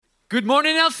Good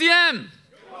morning, LCM.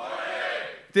 Good morning.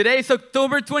 Today is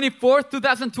October 24th,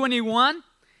 2021.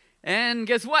 And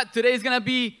guess what? Today is going to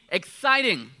be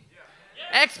exciting,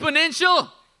 exponential,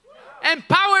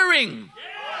 empowering.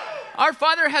 Our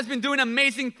Father has been doing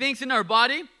amazing things in our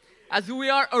body as we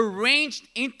are arranged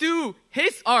into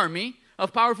His army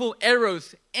of powerful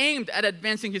arrows aimed at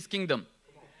advancing His kingdom.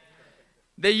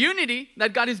 The unity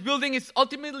that God is building is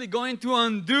ultimately going to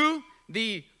undo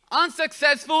the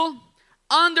unsuccessful,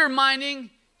 undermining,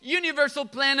 universal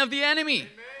plan of the enemy. Amen.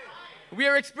 We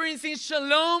are experiencing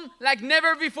shalom like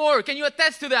never before. Can you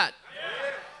attest to that?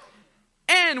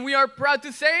 Yes. And we are proud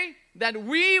to say that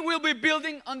we will be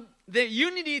building on the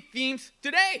unity themes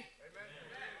today. Amen.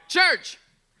 Church,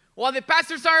 while the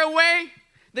pastors are away,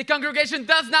 the congregation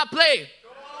does not play.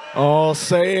 Oh,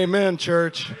 say amen,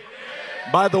 church.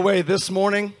 Amen. By the way, this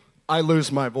morning, I lose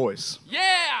my voice.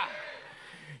 Yeah.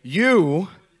 You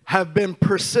have been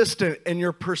persistent in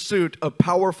your pursuit of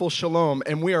powerful shalom,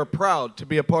 and we are proud to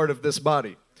be a part of this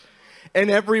body. In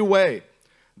every way,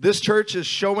 this church is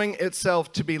showing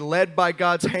itself to be led by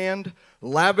God's hand,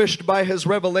 lavished by His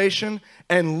revelation,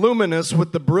 and luminous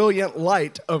with the brilliant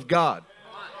light of God.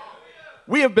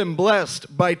 We have been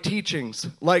blessed by teachings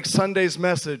like Sunday's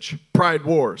message, Pride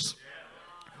Wars.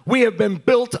 We have been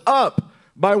built up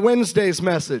by Wednesday's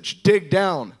message, Dig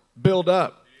Down, Build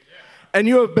Up. And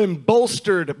you have been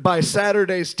bolstered by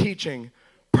Saturday's teaching,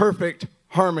 Perfect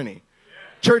Harmony.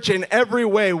 Church, in every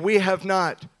way, we have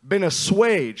not been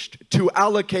assuaged to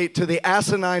allocate to the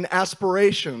asinine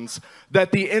aspirations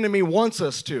that the enemy wants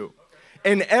us to.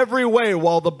 In every way,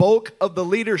 while the bulk of the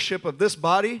leadership of this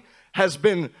body has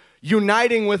been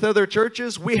uniting with other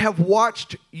churches, we have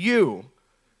watched you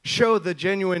show the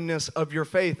genuineness of your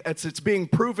faith as it's being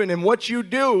proven in what you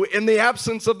do in the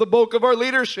absence of the bulk of our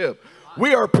leadership.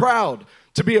 We are proud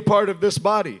to be a part of this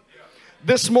body.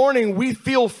 This morning, we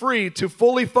feel free to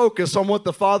fully focus on what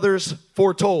the Fathers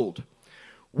foretold.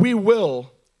 We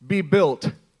will be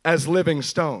built as living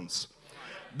stones.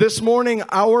 This morning,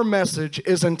 our message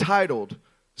is entitled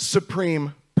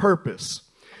Supreme Purpose.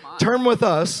 Turn with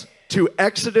us to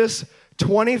Exodus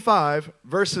 25,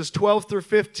 verses 12 through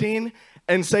 15,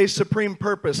 and say Supreme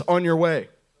Purpose on your way.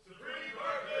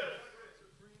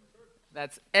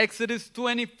 That's Exodus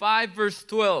 25, verse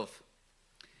 12.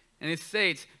 And it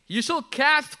says, "You shall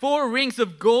cast 4 rings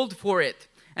of gold for it,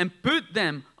 and put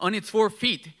them on its 4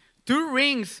 feet, 2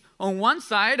 rings on one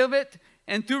side of it,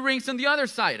 and 2 rings on the other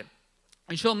side.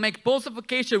 You shall make poles of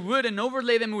acacia wood and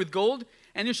overlay them with gold,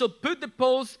 and you shall put the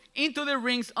poles into the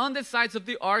rings on the sides of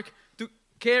the ark to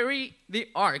carry the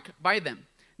ark by them.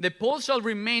 The poles shall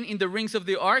remain in the rings of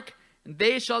the ark, and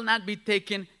they shall not be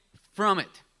taken from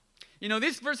it." You know,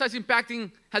 this verse has been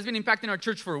impacting our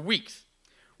church for weeks.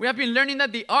 We have been learning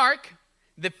that the ark,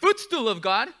 the footstool of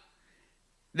God,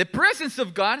 the presence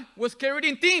of God, was carried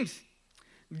in teams.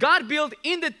 God built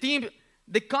in the team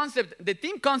the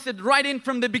team concept right in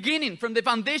from the beginning, from the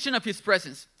foundation of His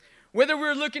presence. Whether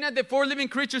we're looking at the 4 living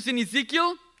creatures in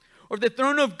Ezekiel or the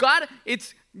throne of God,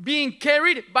 it's being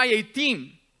carried by a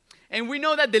team. And we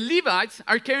know that the Levites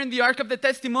are carrying the ark of the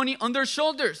testimony on their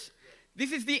shoulders.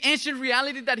 This is the ancient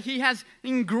reality that He has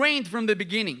ingrained from the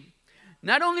beginning.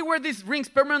 Not only were these rings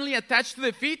permanently attached to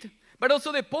the feet, but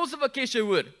also the poles of acacia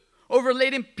wood,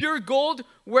 overlaid in pure gold,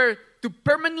 were to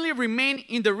permanently remain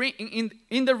in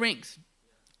the rings.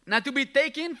 Not to be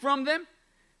taken from them.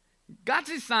 God's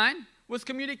design was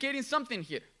communicating something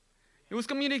here. It was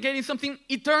communicating something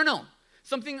eternal,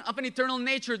 something of an eternal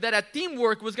nature, that a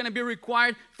teamwork was going to be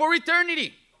required for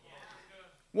eternity.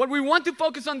 What we want to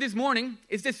focus on this morning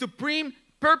is the supreme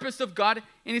purpose of God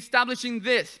in establishing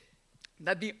this,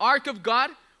 that the ark of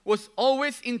God was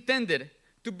always intended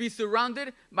to be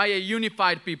surrounded by a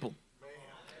unified people.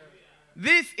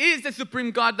 This is the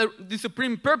supreme God, the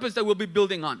supreme purpose that we'll be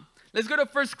building on. Let's go to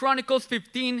 1 Chronicles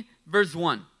 15, verse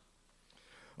 1.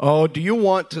 Oh, do you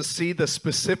want to see the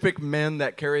specific men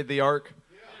that carried the ark?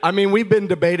 I mean, we've been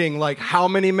debating like how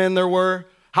many men there were,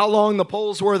 how long the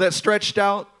poles were that stretched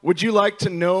out. Would you like to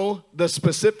know the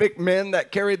specific men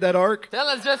that carried that ark? Tell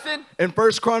us, Justin. In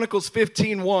 1 Chronicles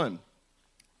 15:1,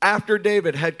 after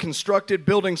David had constructed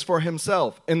buildings for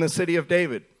himself in the city of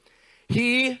David,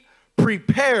 he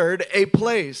prepared a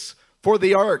place for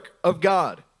the ark of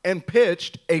God and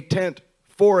pitched a tent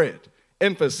for it.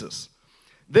 Emphasis.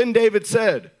 Then David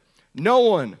said, "No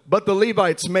one but the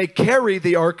Levites may carry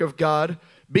the ark of God,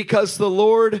 because the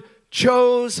Lord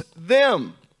chose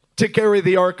them to carry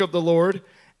the ark of the Lord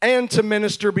and to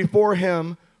minister before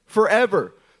Him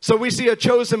forever." So we see a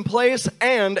chosen place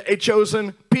and a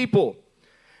chosen people.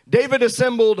 David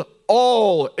assembled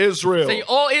all Israel. Say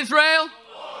all Israel.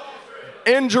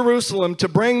 in Jerusalem to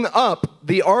bring up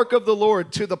the ark of the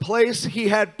Lord to the place he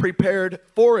had prepared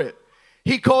for it.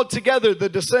 He called together the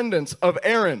descendants of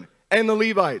Aaron and the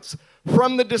Levites.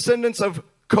 From the descendants of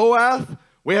Kohath,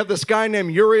 we have this guy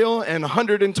named Uriel and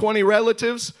 120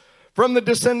 relatives. From the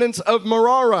descendants of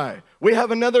Merari, we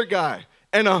have another guy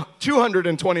and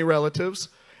 220 relatives.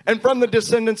 And from the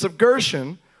descendants of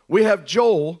Gershon, we have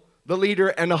Joel, the leader,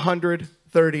 and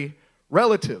 130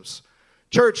 relatives.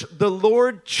 Church, the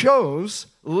Lord chose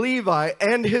Levi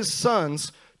and his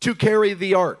sons to carry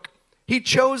the ark. He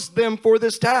chose them for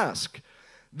this task.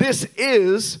 This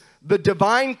is the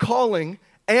divine calling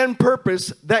and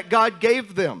purpose that God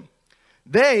gave them.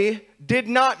 They did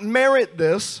not merit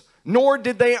this, nor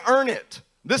did they earn it.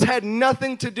 This had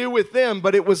nothing to do with them,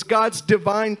 but it was God's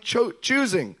divine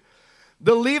choosing.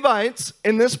 The Levites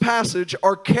in this passage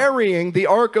are carrying the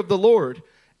ark of the Lord,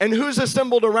 and who's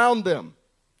assembled around them?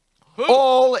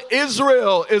 All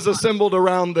Israel is assembled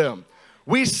around them.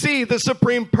 We see the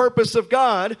supreme purpose of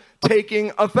God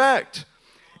taking effect.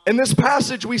 In this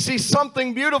passage, we see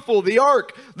something beautiful. The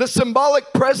ark, the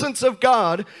symbolic presence of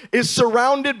God, is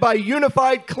surrounded by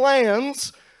unified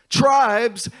clans,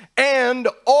 tribes, and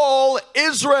all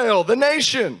Israel, the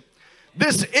nation.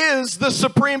 This is the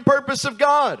supreme purpose of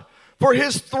God, for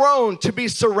his throne to be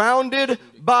surrounded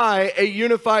by a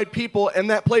unified people, and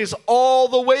that plays all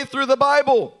the way through the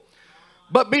Bible.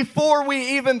 But before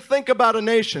we even think about a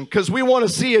nation, because we want to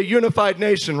see a unified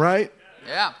nation, right?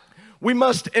 Yeah. We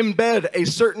must embed a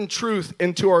certain truth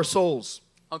into our souls.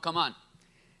 Oh, come on.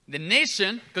 The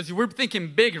nation, because we're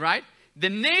thinking big, right? The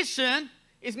nation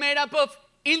is made up of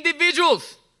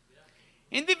individuals.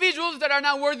 Individuals that are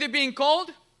not worthy of being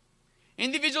called.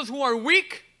 Individuals who are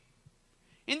weak.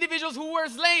 Individuals who were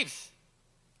slaves.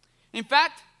 In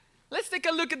fact, let's take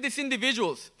a look at these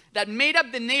individuals that made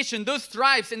up the nation, those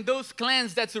tribes and those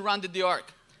clans that surrounded the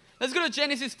ark. Let's go to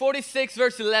Genesis 46,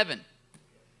 verse 11.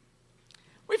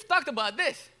 We've talked about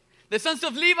this. The sons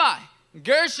of Levi,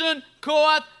 Gershon,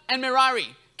 Kohath, and Merari.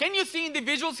 Can you see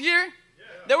individuals here? Yeah.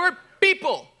 There were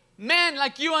people, men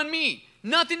like you and me.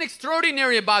 Nothing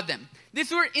extraordinary about them.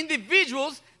 These were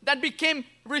individuals that became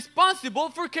responsible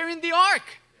for carrying the ark.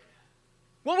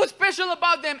 What was special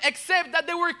about them except that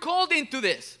they were called into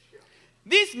this?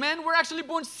 These men were actually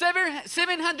born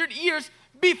 700 years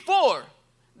before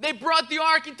they brought the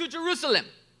ark into Jerusalem.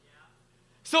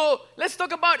 So let's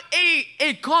talk about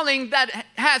a calling that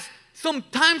has some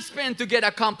time spent to get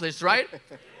accomplished, right?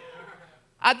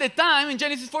 At the time, in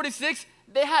Genesis 46,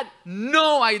 they had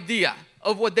no idea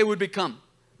of what they would become.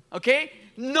 Okay?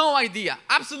 No idea.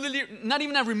 Absolutely not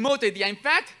even a remote idea. In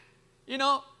fact, you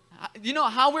know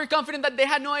how we're confident that they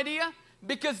had no idea?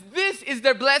 Because this is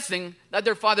their blessing that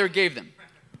their father gave them.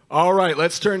 All right,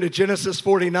 let's turn to Genesis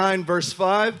 49, verse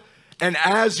 5. And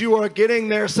as you are getting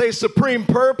there, say supreme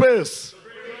purpose.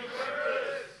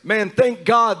 Man, thank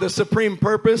God the supreme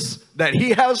purpose that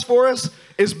he has for us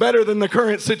is better than the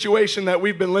current situation that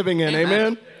we've been living in.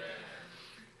 Amen?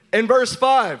 In verse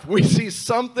 5, we see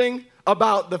something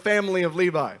about the family of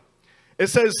Levi. It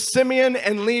says, Simeon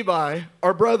and Levi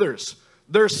are brothers.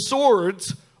 Their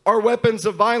swords are weapons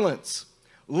of violence.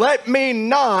 Let me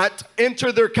not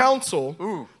enter their council.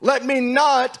 Ooh. Let me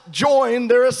not join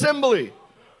their assembly.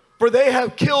 For they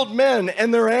have killed men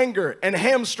in their anger and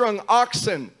hamstrung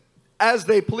oxen as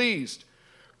they pleased.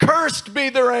 Cursed be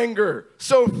their anger,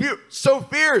 so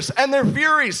fierce, and their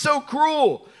fury so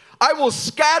cruel. I will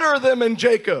scatter them in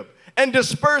Jacob and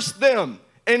disperse them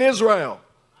in Israel.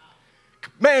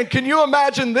 Man, can you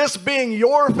imagine this being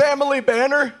your family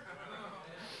banner?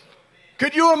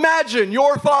 Could you imagine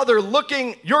your grandfather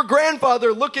looking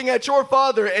at your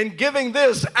father and giving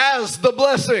this as the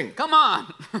blessing? Come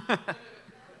on.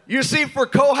 You see, for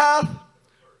Kohath,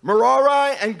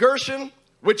 Merari, and Gershon,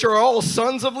 which are all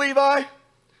sons of Levi,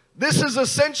 this is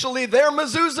essentially their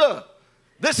mezuzah.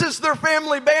 This is their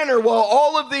family banner, while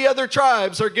all of the other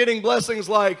tribes are getting blessings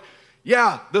like,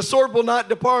 yeah, the sword will not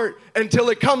depart until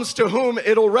it comes to whom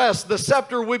it'll rest. The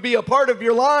scepter will be a part of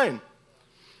your line.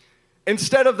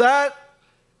 Instead of that,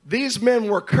 these men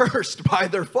were cursed by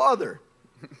their father.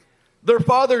 Their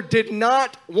father did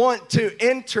not want to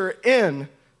enter in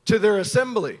to their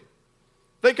assembly.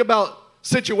 Think about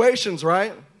situations,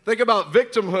 right? Think about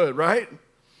victimhood, right?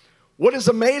 What is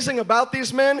amazing about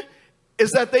these men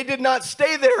is that they did not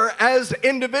stay there as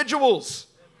individuals.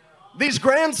 These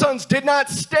grandsons did not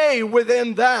stay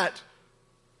within that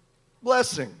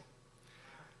blessing.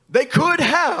 They could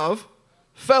have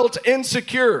felt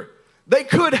insecure. They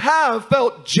could have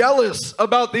felt jealous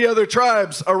about the other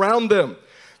tribes around them.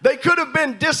 They could have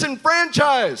been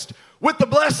disenfranchised with the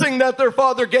blessing that their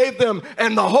father gave them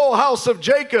and the whole house of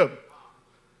Jacob.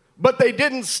 But they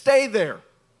didn't stay there.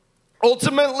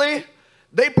 Ultimately,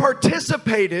 they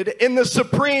participated in the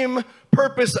supreme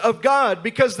purpose of God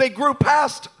because they grew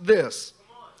past this.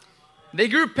 They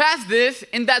grew past this,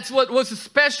 and that's what was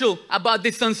special about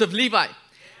the sons of Levi.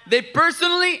 They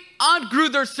personally outgrew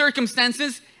their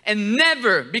circumstances and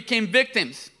never became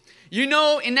victims. You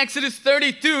know, in Exodus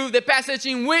 32, the passage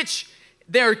in which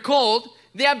they are called,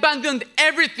 they abandoned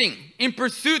everything in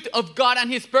pursuit of God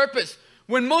and His purpose.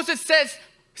 When Moses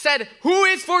said, who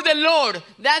is for the Lord?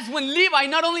 That's when Levi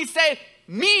not only said,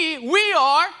 me, we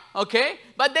are, okay,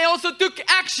 but they also took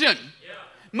action. Yeah.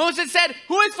 Moses said,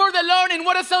 who is for the Lord? And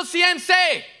what does LCM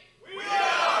say? We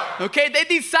are. Okay, they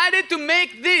decided to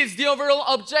make this the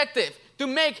overall objective, to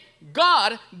make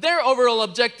God their overall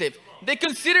objective. They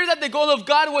considered that the goal of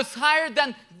God was higher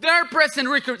than their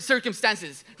present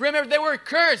circumstances. Remember, they were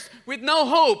cursed with no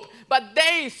hope, but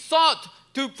they sought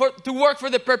to work for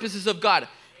the purposes of God.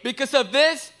 Because of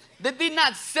this, they did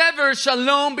not sever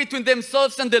shalom between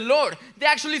themselves and the Lord. They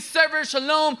actually severed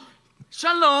shalom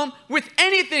with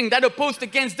anything that opposed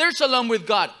against their shalom with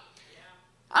God.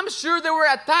 I'm sure they were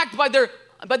attacked by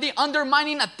the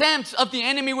undermining attempts of the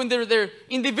enemy when they're their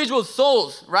individual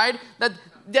souls, right? That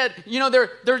you know,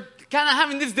 they're kind of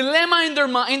having this dilemma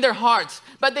in their hearts,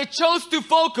 but they chose to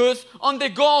focus on the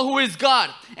goal, who is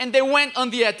God, and they went on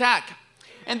the attack.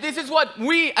 And this is what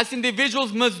we as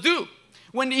individuals must do.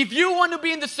 If you want to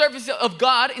be in the service of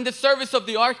God, in the service of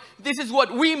the ark, this is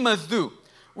what we must do.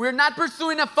 We're not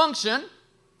pursuing a function.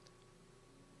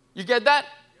 You get that?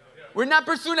 We're not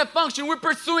pursuing a function. We're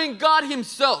pursuing God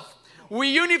Himself. We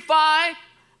unify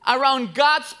around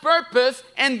God's purpose,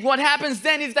 and what happens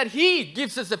then is that He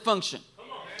gives us a function.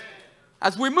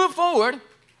 As we move forward,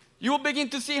 you will begin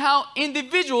to see how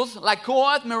individuals like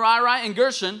Kohath, Merari, and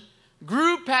Gershon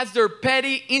grew past their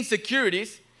petty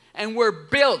insecurities and were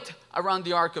built around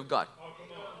the ark of God.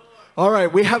 All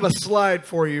right, we have a slide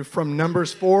for you from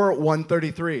Numbers 4,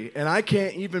 133. And I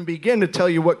can't even begin to tell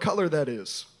you what color that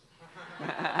is.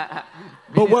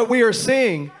 But what we are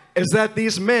seeing is that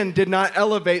these men did not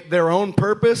elevate their own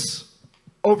purpose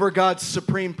over God's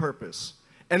supreme purpose.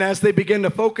 And as they begin to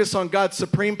focus on God's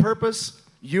supreme purpose,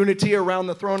 unity around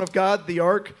the throne of God, the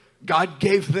ark, God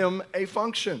gave them a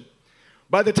function.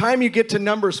 By the time you get to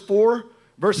Numbers 4,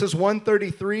 verses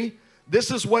 133, this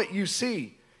is what you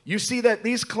see. You see that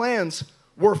these clans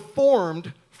were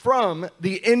formed from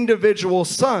the individual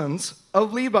sons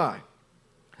of Levi.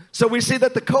 So we see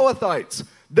that the Kohathites,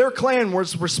 their clan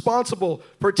was responsible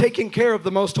for taking care of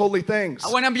the most holy things.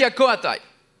 I want to be a Kohathite.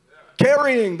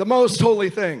 Carrying the most holy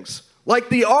things. Like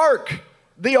the ark,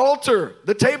 the altar,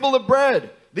 the table of bread,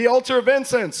 the altar of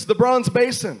incense, the bronze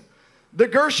basin. The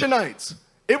Gershonites,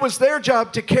 it was their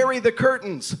job to carry the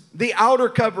curtains, the outer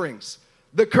coverings,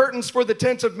 the curtains for the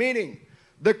tent of meeting,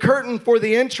 the curtain for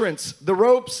the entrance, the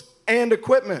ropes and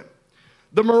equipment.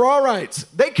 The Merarites,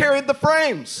 they carried the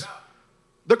frames,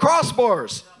 the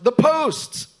crossbars, the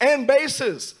posts and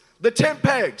bases, the tent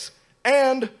pegs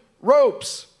and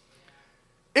ropes.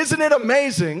 Isn't it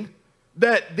amazing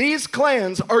that these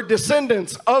clans are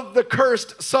descendants of the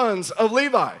cursed sons of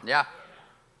Levi? Yeah.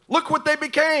 Look what they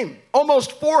became.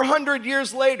 Almost 400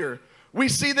 years later, we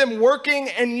see them working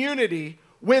in unity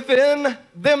within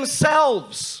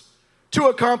themselves to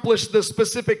accomplish the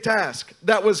specific task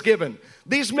that was given.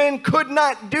 These men could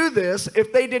not do this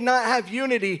if they did not have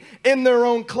unity in their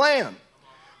own clan.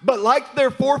 But like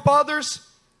their forefathers,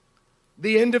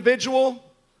 the individual,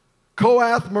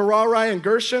 Kohath, Merari, and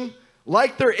Gershon,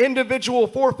 like their individual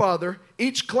forefather,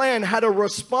 each clan had a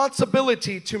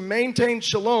responsibility to maintain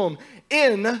shalom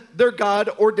in their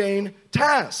God-ordained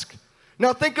task.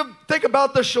 Now think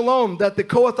about the shalom that the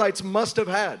Kohathites must have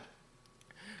had.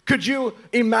 Could you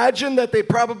imagine that they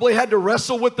probably had to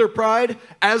wrestle with their pride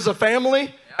as a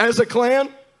family, as a clan?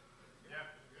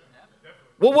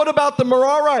 Well, what about the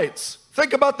Merarites?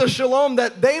 Think about the shalom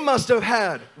that they must have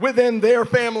had within their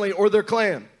family or their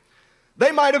clan.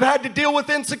 They might have had to deal with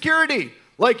insecurity.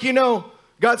 Like, you know,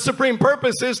 God's supreme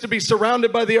purpose is to be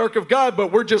surrounded by the ark of God,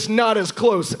 but we're just not as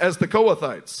close as the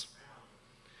Kohathites.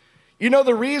 You know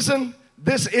the reason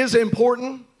this is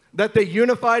important, that they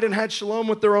unified and had shalom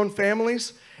with their own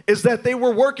families, is that they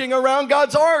were working around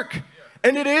God's ark.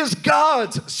 And it is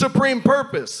God's supreme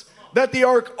purpose that the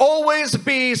ark always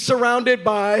be surrounded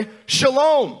by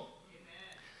shalom.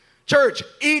 Church,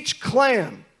 each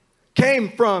clan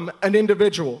came from an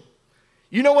individual.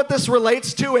 You know what this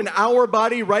relates to in our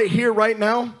body right here, right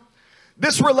now?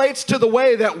 This relates to the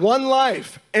way that one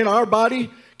life in our body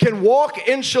can walk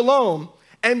in shalom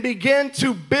and begin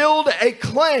to build a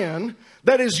clan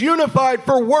that is unified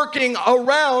for working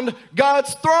around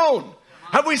God's throne.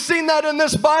 Have we seen that in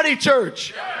this body,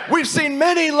 church? We've seen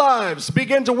many lives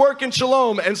begin to work in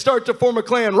shalom and start to form a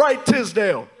clan, right,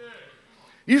 Tisdale?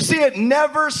 You see, it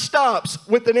never stops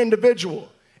with an individual.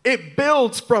 It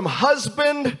builds from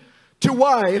husband to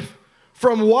wife,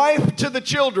 from wife to the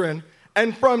children,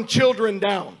 and from children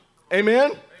down.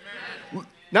 Amen? Amen.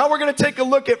 Now we're going to take a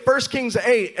look at 1 Kings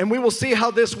 8, and we will see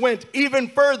how this went even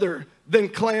further than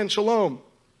clan shalom.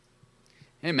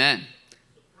 Amen.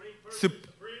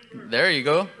 There you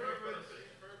go.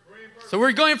 So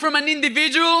we're going from an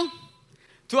individual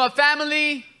to a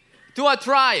family to a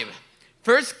tribe.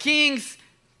 1 Kings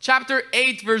chapter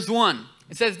 8 verse 1.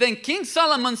 It says, Then King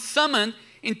Solomon summoned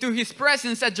into his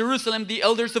presence at Jerusalem the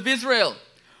elders of Israel,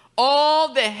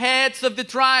 all the heads of the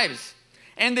tribes,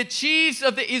 and the chiefs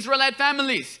of the Israelite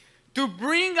families, to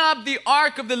bring up the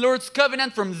ark of the Lord's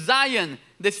covenant from Zion,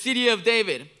 the city of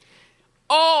David.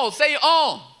 All, say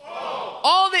all.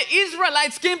 All the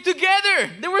Israelites came together.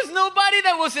 There was nobody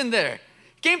that wasn't there.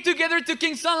 Came together to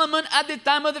King Solomon at the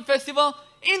time of the festival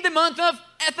in the month of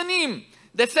Ethanim,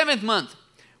 the 7th month.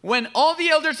 When all the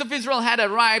elders of Israel had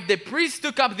arrived, the priests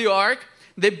took up the ark.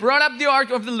 They brought up the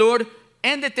ark of the Lord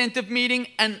and the tent of meeting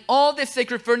and all the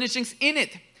sacred furnishings in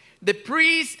it. The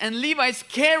priests and Levites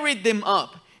carried them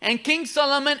up. And King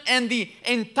Solomon and the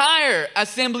entire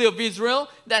assembly of Israel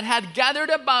that had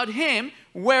gathered about him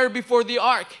were before the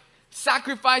ark,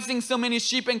 sacrificing so many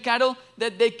sheep and cattle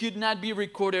that they could not be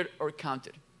recorded or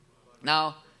counted.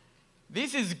 Now,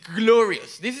 this is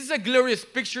glorious. This is a glorious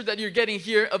picture that you're getting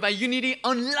here of a unity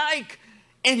unlike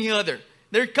any other.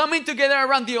 They're coming together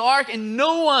around the ark and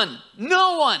no one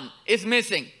is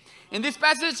missing. In this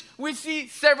passage, we see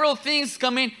several things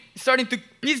starting to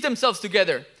piece themselves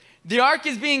together. The ark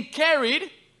is being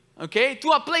carried, to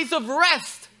a place of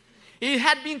rest. It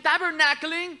had been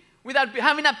tabernacling without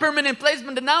having a permanent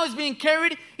placement, and now it's being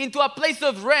carried into a place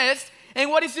of rest. And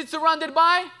what is it surrounded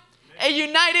by? A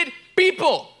united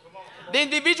people. The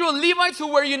individual Levites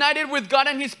who were united with God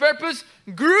and His purpose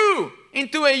grew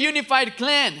into a unified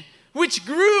clan, which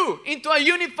grew into a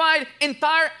unified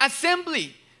entire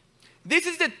assembly. This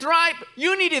is the tribe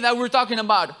unity that we're talking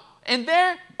about. And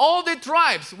there, all the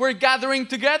tribes were gathering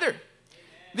together.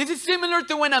 This is similar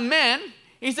to when a man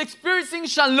is experiencing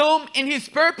shalom in his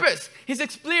purpose. He's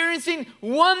experiencing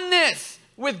oneness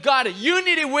with God,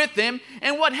 unity with Him.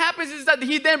 And what happens is that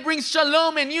he then brings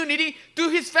shalom and unity to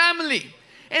his family.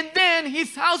 And then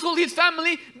his household, his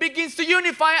family begins to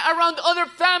unify around other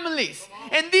families.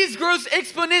 And this grows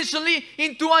exponentially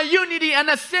into a unity, an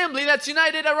assembly that's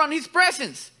united around His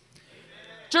presence.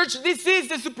 Church, this is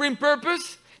the supreme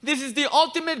purpose. This is the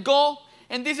ultimate goal.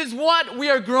 And this is what we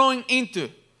are growing into.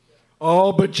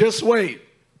 Oh, but just wait.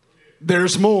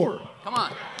 There's more. Come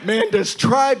on. Man, does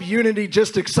tribe unity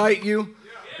just excite you?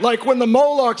 Like when the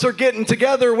Molochs are getting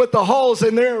together with the Hulls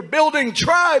and they're building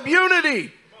tribe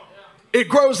unity. It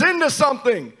grows into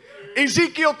something.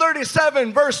 Ezekiel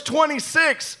 37 verse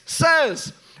 26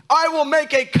 says, I will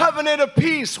make a covenant of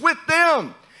peace with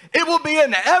them. It will be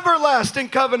an everlasting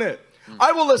covenant.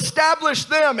 I will establish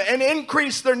them and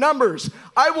increase their numbers.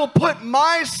 I will put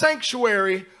my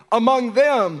sanctuary among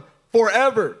them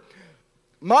forever.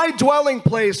 My dwelling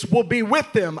place will be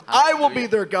with them. I will be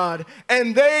their God,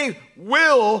 and they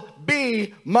will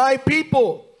be my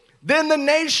people. Then the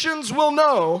nations will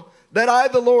know that I,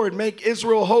 the Lord, make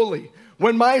Israel holy,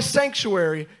 when my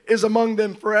sanctuary is among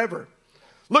them forever.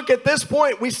 Look, at this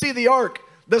point, we see the ark,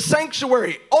 the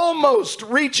sanctuary, almost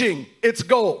reaching its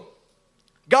goal.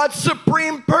 God's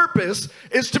supreme purpose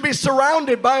is to be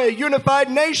surrounded by a unified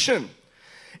nation.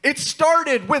 It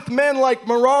started with men like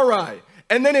Merari,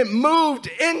 and then it moved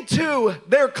into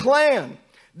their clan.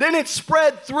 Then it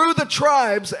spread through the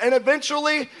tribes, and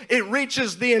eventually it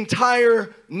reaches the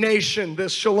entire nation,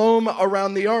 this shalom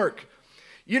around the ark.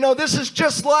 You know, this is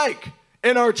just like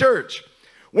in our church.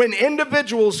 When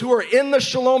individuals who are in the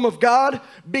shalom of God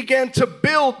began to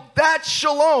build that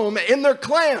shalom in their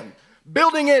clan,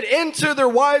 building it into their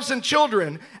wives and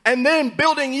children, and then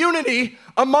building unity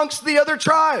amongst the other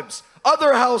tribes,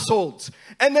 other households,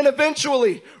 and then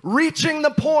eventually reaching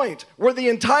the point where the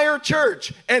entire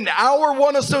church and our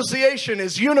one association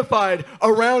is unified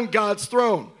around God's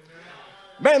throne.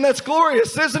 Man, that's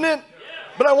glorious, isn't it?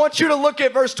 But I want you to look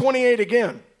at verse 28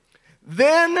 again.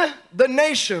 Then the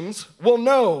nations will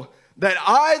know that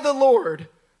I, the Lord,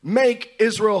 make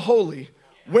Israel holy,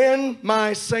 when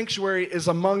my sanctuary is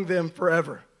among them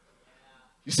forever.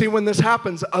 You see, when this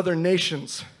happens, other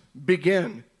nations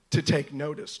begin to take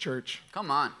notice, church.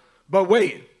 Come on. But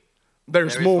wait,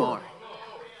 there's more.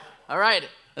 All right,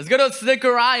 let's go to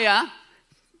Zechariah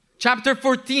chapter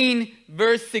 14,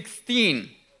 verse 16.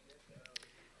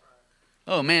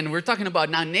 Oh man, we're talking about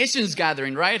now nations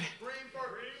gathering, right?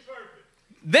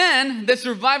 Then the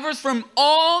survivors from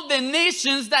all the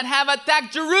nations that have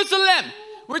attacked Jerusalem.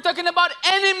 We're talking about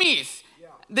enemies.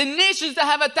 The nations that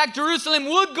have attacked Jerusalem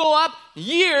would go up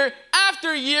year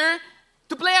after year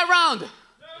to play around.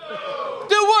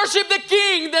 To worship the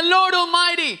King, the Lord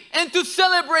Almighty, and to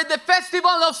celebrate the festival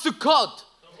of Sukkot.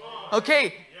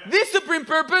 Okay, this supreme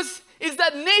purpose is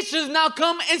that nations now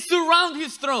come and surround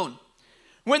his throne.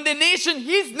 When the nation,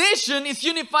 his nation, is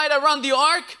unified around the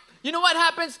ark, you know what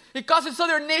happens? It causes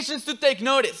other nations to take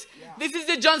notice. This is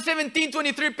the John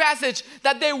 17:23 passage,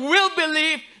 that they will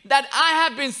believe that I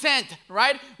have been sent,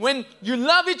 right? When you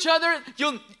love each other,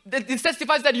 it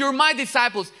testifies that you're my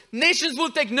disciples. Nations will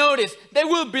take notice. They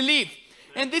will believe.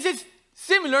 And this is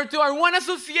similar to our one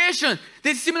association.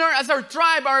 This is similar as our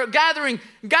tribe, our gathering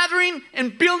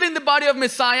and building the body of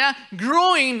Messiah,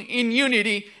 growing in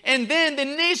unity. And then the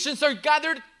nations are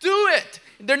gathered to it.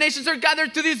 Their nations are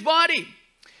gathered to this body.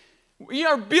 We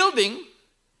are building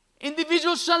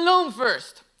individual shalom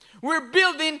first. We're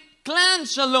building clan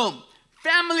shalom,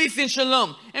 families in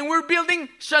shalom. And we're building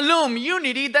shalom,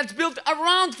 unity that's built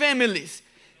around families.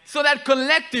 So that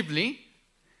collectively,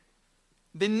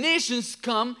 the nations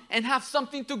come and have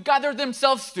something to gather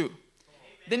themselves to.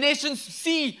 The nations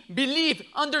see, believe,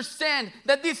 understand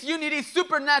that this unity is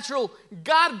supernatural,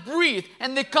 God-breathed,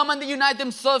 and they come and they unite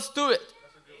themselves to it.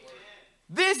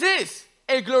 This is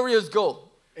a glorious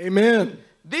goal. Amen.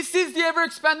 This is the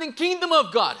ever-expanding kingdom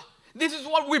of God. This is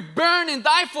what we burn and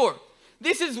die for.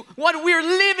 This is what we're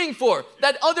living for,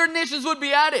 that other nations would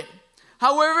be added.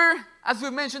 However, as we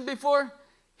mentioned before,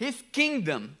 his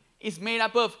kingdom is made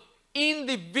up of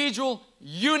individual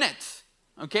units.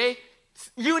 Okay?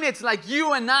 Units like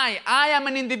you and I am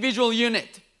an individual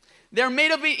unit. They're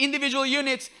made of individual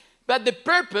units, but the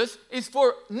purpose is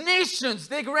for nations.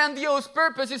 The grandiose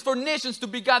purpose is for nations to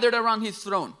be gathered around his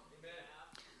throne.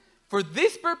 For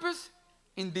this purpose,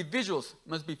 individuals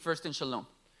must be first in shalom.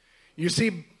 You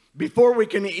see, before we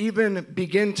can even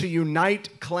begin to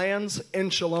unite clans in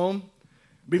shalom,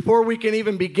 before we can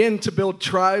even begin to build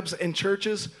tribes and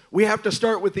churches, we have to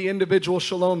start with the individual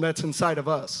shalom that's inside of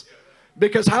us.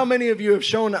 Because how many of you have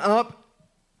shown up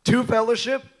to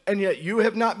fellowship and yet you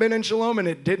have not been in shalom and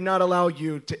it did not allow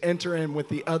you to enter in with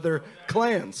the other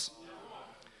clans?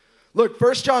 Look,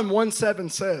 1 John 1:7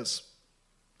 says,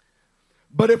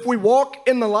 "But if we walk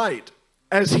in the light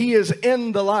as he is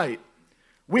in the light,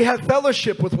 we have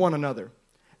fellowship with one another.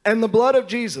 And the blood of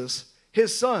Jesus,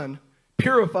 his son,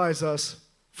 purifies us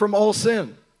from all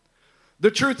sin."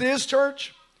 The truth is,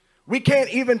 church, we can't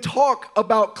even talk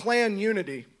about clan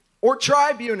unity or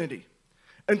tribe unity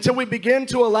until we begin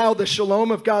to allow the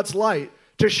shalom of God's light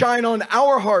to shine on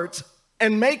our hearts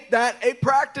and make that a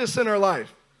practice in our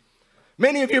life.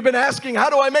 Many of you have been asking, how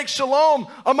do I make shalom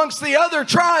amongst the other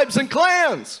tribes and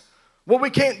clans? Well, we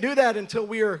can't do that until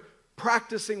we are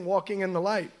practicing walking in the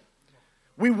light.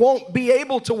 We won't be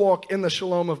able to walk in the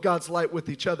shalom of God's light with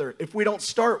each other if we don't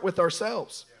start with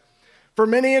ourselves. For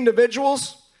many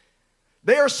individuals,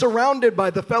 they are surrounded by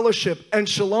the fellowship and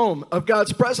shalom of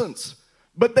God's presence,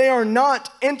 but they are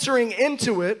not entering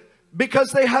into it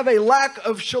because they have a lack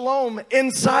of shalom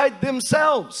inside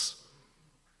themselves.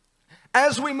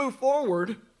 As we move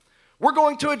forward, we're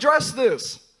going to address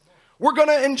this. We're going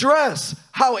to address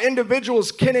how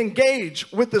individuals can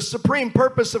engage with the supreme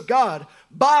purpose of God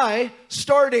by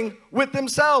starting with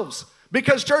themselves.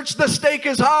 Because, church, the stake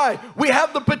is high. We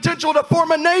have the potential to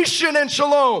form a nation in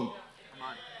shalom.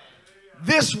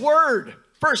 This word,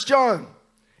 1 John,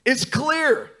 is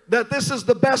clear that this is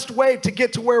the best way to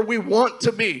get to where we want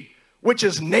to be, which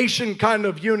is nation kind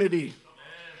of unity.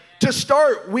 To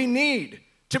start, we need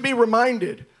to be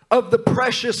reminded of the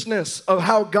preciousness of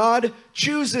how God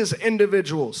chooses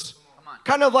individuals.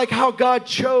 Kind of like how God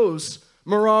chose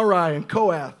Merari and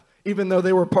Kohath, even though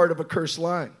they were part of a cursed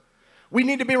line. We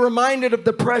need to be reminded of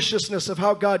the preciousness of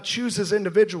how God chooses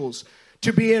individuals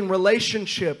to be in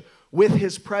relationship with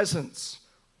his presence.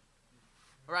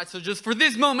 All right, so just for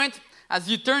this moment, as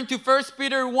you turn to 1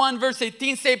 Peter 1 verse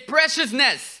 18, say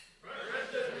preciousness.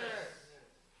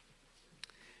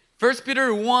 1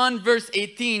 Peter 1 verse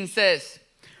 18 says,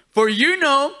 "For you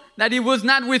know that it was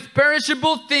not with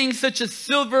perishable things such as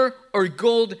silver or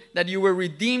gold that you were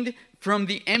redeemed from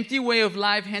the empty way of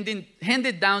life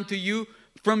handed down to you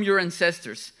from your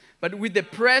ancestors, but with the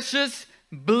precious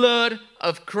blood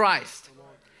of Christ,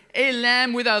 a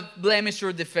lamb without blemish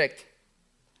or defect."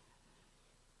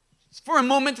 For a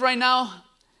moment right now,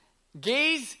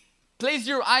 place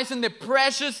your eyes on the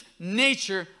precious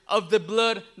nature of the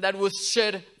blood that was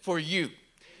shed for you.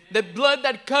 The blood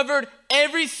that covered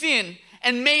every sin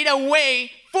and made a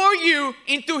way for you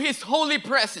into his holy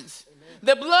presence.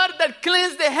 The blood that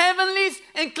cleansed the heavenlies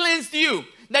and cleansed you.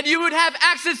 That you would have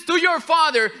access to your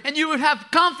Father and you would have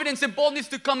confidence and boldness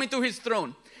to come into his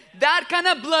throne. That kind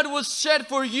of blood was shed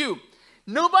for you.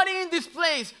 Nobody in this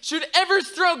place should ever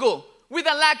struggle with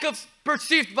a lack of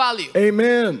perceived value.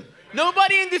 Amen.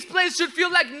 Nobody in this place should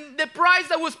feel like the price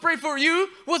that was paid for you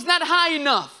was not high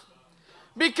enough.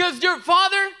 Because your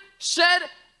Father shed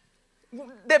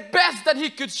the best that he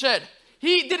could shed.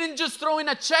 He didn't just throw in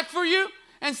a check for you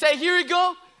and say, here you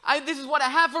go, this is what I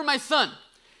have for my son.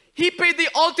 He paid the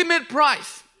ultimate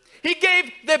price. He gave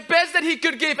the best that he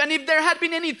could give. And if there had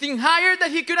been anything higher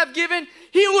that he could have given,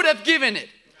 he would have given it.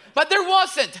 But there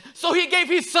wasn't. So he gave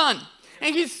his son.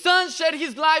 And his son shed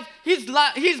his life, his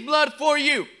blood for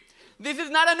you. This is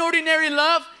not an ordinary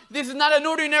love. This is not an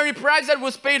ordinary price that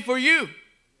was paid for you.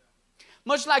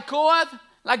 Much like Kohath,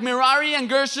 like Merari and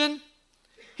Gershon,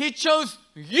 he chose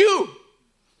you.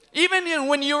 Even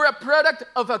when you were a product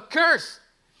of a curse.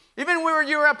 Even when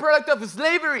you were a product of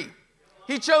slavery.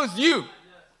 He chose you.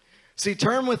 See,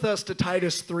 turn with us to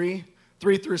Titus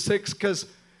 3:3-6, because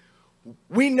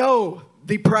we know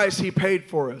the price he paid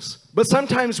for us. But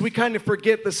sometimes we kind of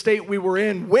forget the state we were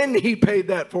in when he paid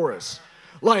that for us.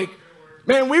 Like,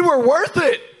 man, we were worth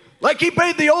it. Like he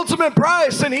paid the ultimate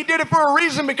price and he did it for a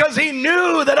reason because he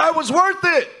knew that I was worth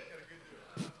it.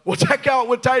 Well, check out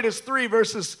what Titus 3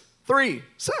 verses 3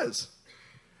 says.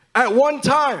 At one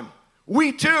time,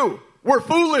 we too were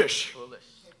foolish,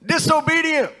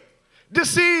 disobedient,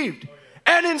 deceived,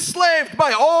 and enslaved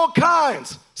by all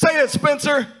kinds. Say it,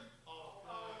 Spencer.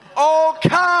 All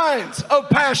kinds of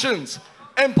passions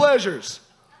and pleasures.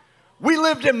 We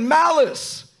lived in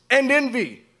malice and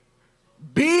envy,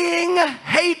 being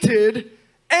hated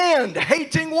and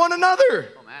hating one another.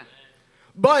 Oh, man.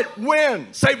 But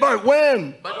when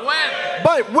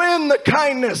the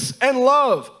kindness and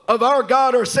love of our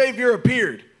God, our Savior,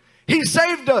 appeared, he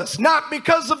saved us, not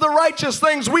because of the righteous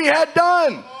things we had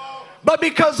done, but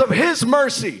because of his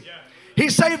mercy. He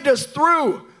saved us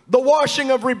through the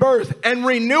washing of rebirth and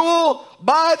renewal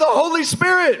by the Holy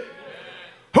Spirit,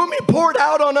 whom he poured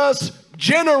out on us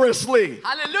generously.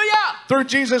 Hallelujah. Through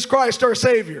Jesus Christ our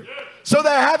Savior, so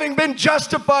that having been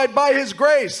justified by his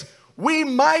grace, we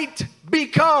might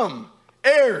become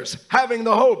heirs, having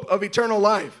the hope of eternal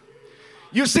life.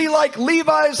 You see, like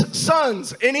Levi's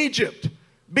sons in Egypt,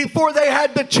 before they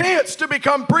had the chance to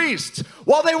become priests,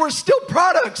 while they were still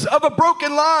products of a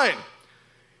broken line,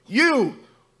 you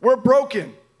were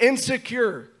broken,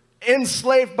 insecure,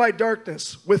 enslaved by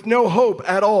darkness, with no hope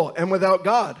at all and without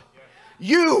God.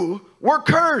 You were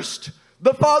cursed.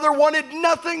 The Father wanted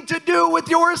nothing to do with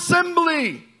your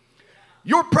assembly.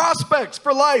 Your prospects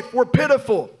for life were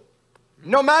pitiful.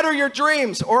 No matter your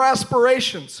dreams or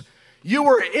aspirations, you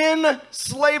were in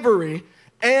slavery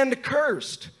and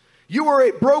cursed. You were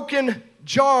a broken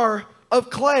jar of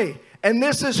clay. And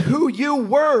this is who you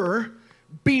were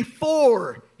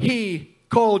before he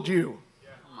called you.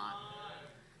 Come on.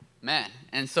 Man,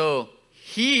 and so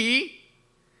he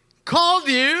called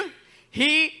you,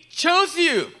 he chose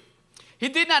you. He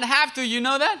did not have to, you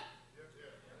know that?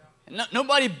 No,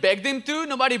 nobody begged him to,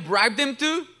 nobody bribed him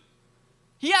to.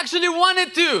 He actually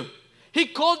wanted to. He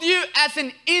called you as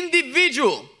an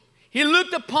individual. He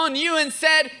looked upon you and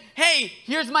said, hey,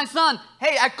 here's my son.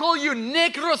 Hey, I call you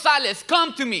Nick Rosales.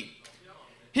 Come to me.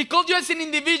 He called you as an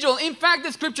individual. In fact,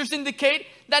 the scriptures indicate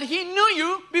that he knew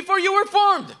you before you were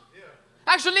formed.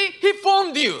 Actually, he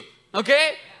formed you.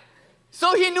 Okay?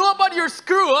 So he knew about your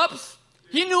screw-ups.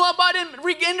 He knew about it.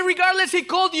 And regardless, he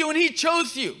called you and he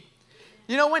chose you.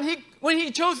 You know, when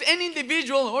he chose any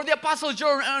individual, or the Apostle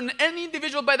John, or any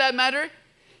individual by that matter,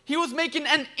 he was making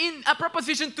a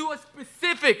proposition to a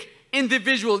specific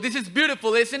individual. This is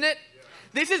beautiful, isn't it?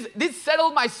 This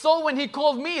settled my soul when he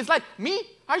called me. It's like, me?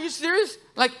 Are you serious?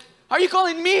 Like, are you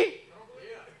calling me?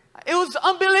 It was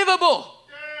unbelievable.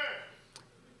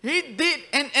 He did,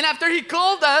 and after he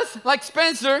called us, like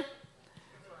Spencer,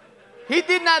 he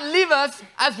did not leave us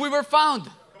as we were found.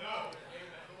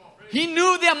 He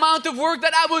knew the amount of work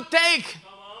that I would take.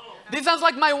 This sounds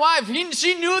like my wife.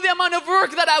 She knew the amount of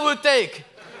work that I would take.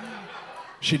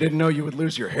 She didn't know you would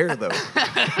lose your hair, though.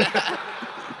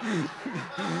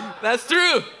 That's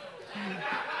true.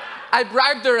 I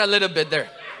bribed her a little bit there.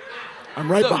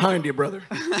 I'm right behind you, brother.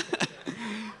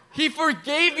 He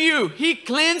forgave you. He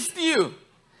cleansed you.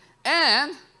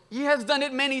 And he has done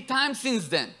it many times since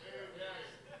then.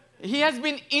 He has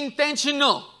been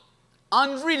intentional,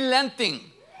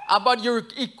 unrelenting about your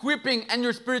equipping and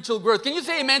your spiritual growth. Can you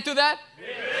say amen to that?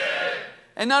 Amen.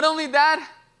 And not only that,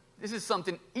 this is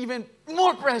something even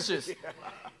more precious.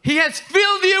 He has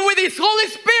filled you with His Holy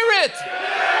Spirit.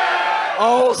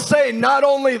 Oh, say not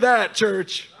only that,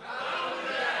 church.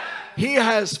 He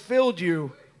has filled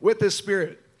you with His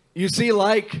Spirit. You see,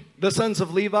 like the sons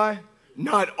of Levi,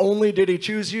 not only did He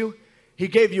choose you, He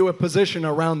gave you a position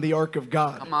around the ark of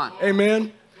God. Come on.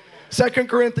 Amen. 2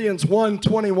 Corinthians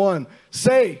 1:21.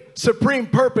 Say supreme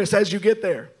purpose as you get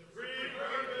there.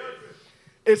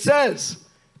 It says,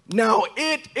 now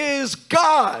it is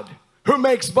God who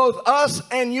makes both us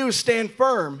and you stand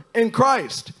firm in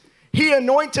Christ. He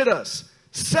anointed us,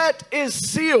 set His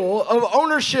seal of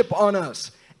ownership on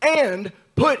us, and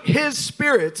put His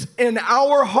Spirit in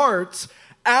our hearts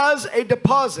as a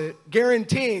deposit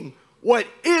guaranteeing what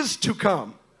is to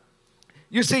come.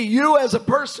 You see, you as a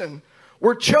person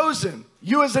were chosen.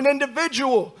 You as an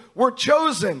individual were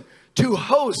chosen to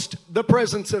host the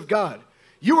presence of God.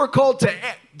 You were called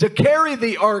to carry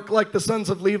the ark like the sons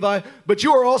of Levi, but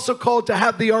you are also called to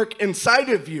have the ark inside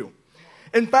of you.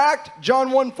 In fact,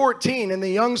 John 1:14 in the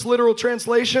Young's literal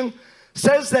translation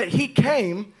says that He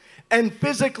came and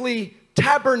physically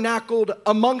tabernacled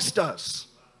amongst us.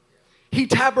 He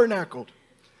tabernacled.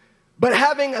 But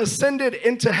having ascended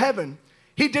into heaven,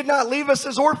 He did not leave us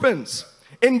as orphans.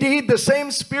 Indeed, the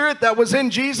same Spirit that was in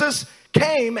Jesus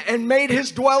came and made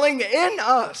His dwelling in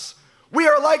us. We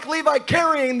are like Levi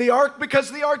carrying the ark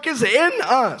because the ark is in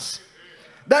us.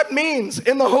 That means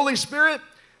in the Holy Spirit,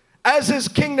 as His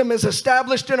kingdom is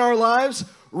established in our lives,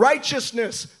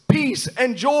 righteousness, peace,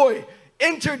 and joy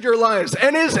entered your lives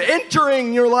and is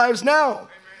entering your lives now.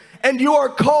 And you are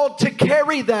called to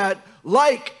carry that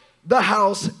like the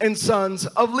house and sons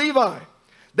of Levi.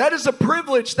 That is a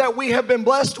privilege that we have been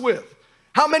blessed with.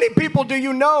 How many people do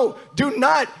you know do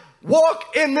not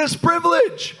walk in this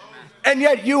privilege? And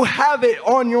yet you have it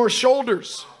on your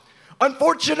shoulders.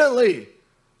 Unfortunately,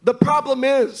 the problem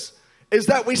is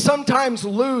that we sometimes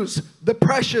lose the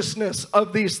preciousness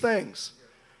of these things.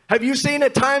 Have you seen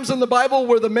at times in the Bible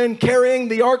where the men carrying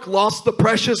the ark lost the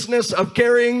preciousness of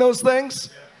carrying those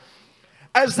things?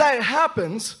 As that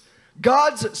happens,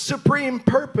 God's supreme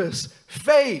purpose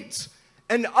fades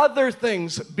and other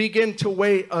things begin to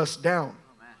weigh us down.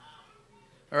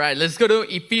 All right, let's go to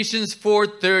Ephesians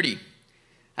 4:30.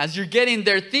 As you're getting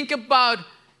there, think about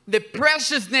the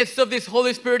preciousness of this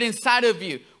Holy Spirit inside of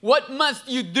you. What must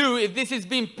you do if this is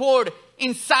being poured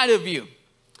inside of you?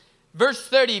 Verse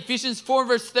 30, Ephesians 4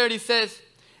 verse 30 says,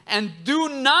 and do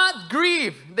not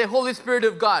grieve the Holy Spirit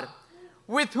of God,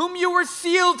 with whom you were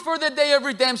sealed for the day of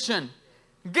redemption.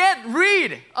 Get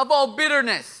rid of all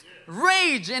bitterness,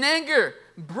 rage and anger,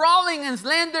 brawling and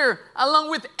slander, along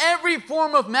with every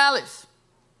form of malice.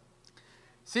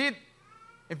 See,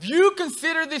 if you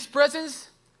consider this presence,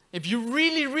 if you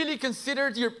really consider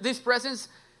this presence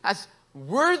as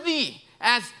worthy,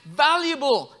 as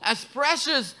valuable, as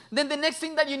precious, then the next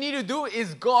thing that you need to do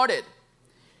is guard it.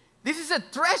 This is a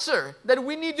treasure that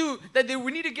we need to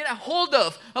get a hold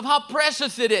of how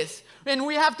precious it is. And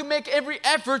we have to make every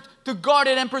effort to guard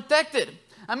it and protect it.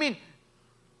 I mean,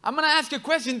 I'm going to ask you a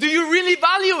question. Do you really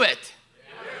value it?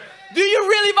 Yes. Do you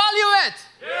really value it?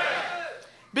 Yes.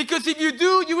 Because if you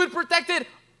do, you will protect it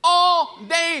all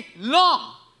day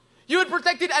long. You would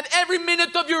protect it at every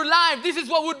minute of your life. This is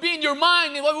what would be in your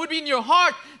mind and what would be in your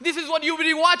heart. This is what you would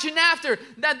be watching after.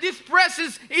 That this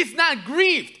presence is not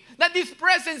grieved. That this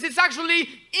presence is actually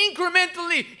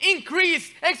incrementally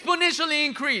increased, exponentially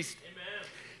increased. Amen.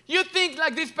 You think,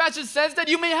 like this passage says, that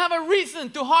you may have a reason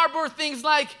to harbor things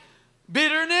like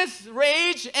bitterness,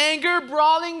 rage, anger,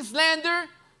 brawling, slander.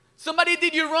 Somebody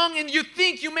did you wrong and you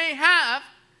think you may have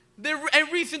a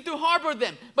reason to harbor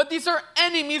them. But these are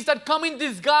enemies that come in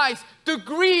disguise to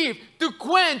grieve, to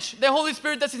quench the Holy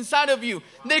Spirit that's inside of you.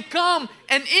 They come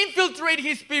and infiltrate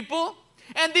His people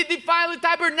and they defile the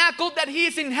tabernacle that He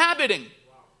is inhabiting.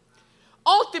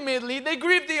 Ultimately, they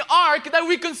grieve the ark that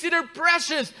we consider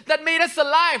precious, that made us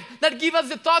alive, that give us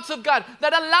the thoughts of God,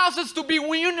 that allows us to be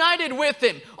reunited with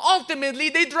Him. Ultimately,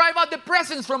 they drive out the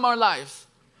presence from our lives.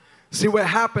 See, what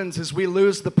happens is we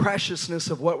lose the preciousness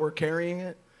of what we're carrying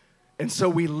it. And so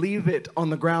we leave it on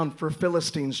the ground for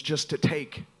Philistines just to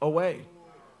take away.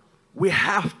 We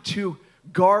have to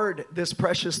guard this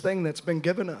precious thing that's been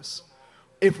given us.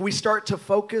 If we start to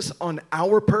focus on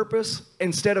our purpose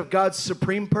instead of God's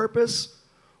supreme purpose,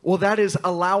 well, that is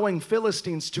allowing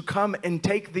Philistines to come and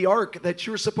take the ark that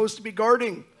you're supposed to be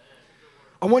guarding.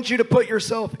 I want you to put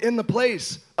yourself in the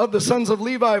place of the sons of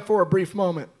Levi for a brief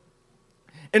moment.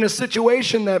 In a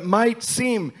situation that might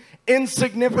seem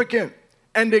insignificant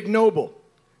and ignoble.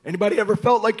 Anybody ever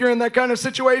felt like you're in that kind of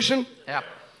situation? Yeah.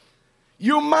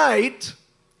 You might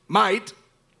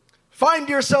find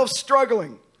yourself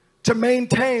struggling to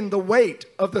maintain the weight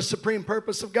of the supreme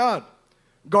purpose of God,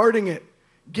 guarding it,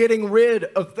 getting rid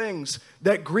of things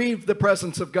that grieve the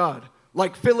presence of God,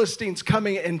 like Philistines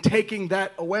coming and taking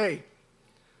that away.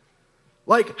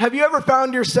 Like, have you ever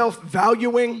found yourself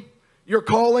valuing your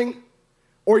calling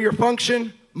or your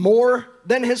function more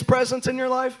than his presence in your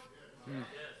life?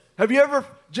 Have you ever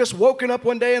just woken up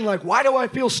one day and like, why do I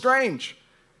feel strange?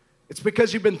 It's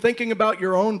because you've been thinking about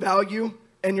your own value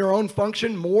and your own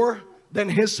function more than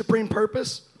his supreme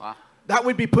purpose. Wow. That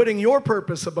would be putting your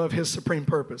purpose above his supreme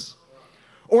purpose.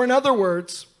 Or in other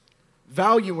words,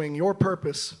 valuing your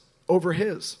purpose over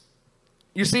his.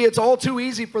 You see, it's all too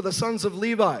easy for the sons of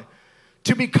Levi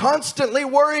to be constantly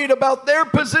worried about their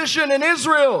position in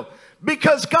Israel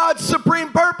because God's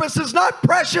supreme purpose is not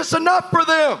precious enough for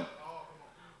them.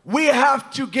 We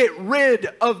have to get rid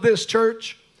of this,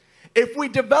 church. If we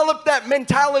develop that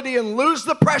mentality and lose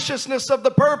the preciousness of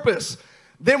the purpose,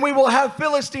 then we will have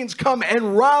Philistines come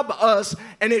and rob us,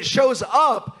 and it shows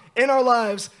up in our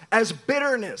lives as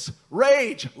bitterness,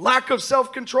 rage, lack of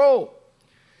self-control.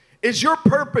 Is your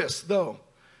purpose, though,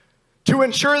 to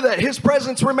ensure that his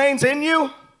presence remains in you?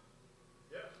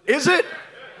 Is it?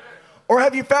 Or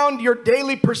have you found your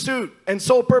daily pursuit and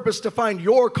sole purpose to find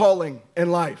your calling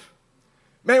in life?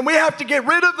 Man, we have to get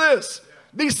rid of this.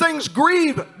 These things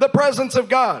grieve the presence of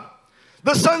God.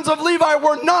 The sons of Levi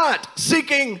were not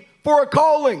seeking for a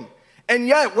calling. And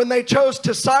yet, when they chose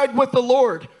to side with the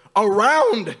Lord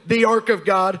around the ark of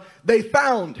God, they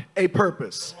found a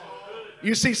purpose.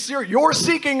 You see, your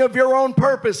seeking of your own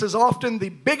purpose is often the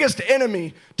biggest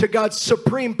enemy to God's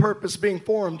supreme purpose being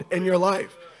formed in your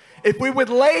life. If we would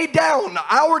lay down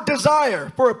our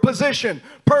desire for a position,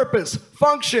 purpose,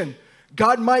 function,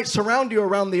 God might surround you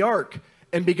around the ark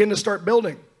and begin to start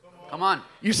building. Come on.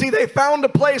 You see, they found a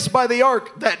place by the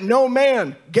ark that no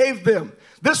man gave them.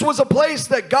 This was a place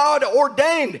that God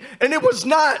ordained, and it was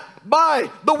not by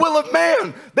the will of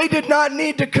man. They did not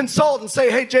need to consult and say,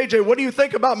 hey, JJ, what do you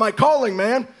think about my calling,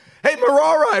 man? Hey,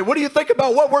 Mararai, what do you think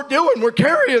about what we're doing? We're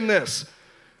carrying this.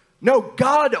 No,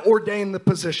 God ordained the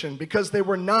position because they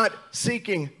were not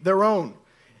seeking their own.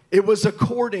 It was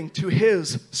according to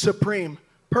his supreme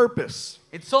purpose.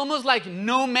 It's almost like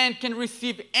no man can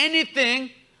receive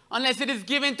anything unless it is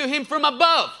given to him from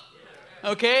above.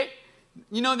 Okay?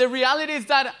 You know, the reality is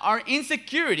that our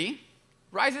insecurity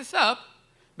rises up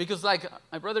because, like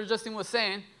my brother Justin was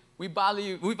saying, we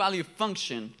value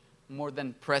function more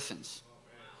than presence.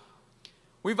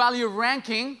 We value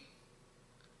ranking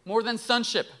more than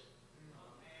sonship.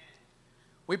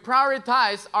 We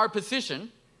prioritize our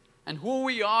position and who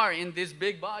we are in this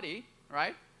big body,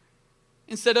 right?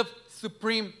 Instead of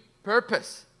supreme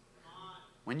purpose.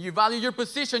 When you value your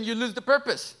position, you lose the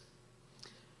purpose.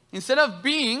 Instead of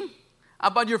being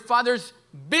about your Father's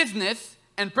business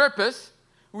and purpose,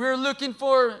 we're looking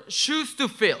for shoes to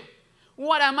fill.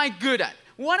 What am I good at?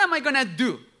 What am I going to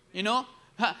do? You know,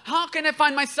 how can I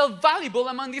find myself valuable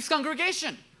among this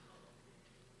congregation?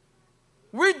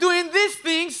 We're doing these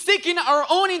things, seeking our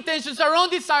own intentions, our own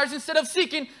desires, instead of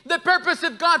seeking the purpose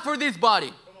of God for this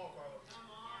body.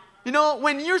 You know,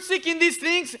 when you're seeking these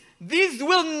things, these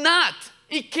will not,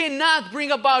 it cannot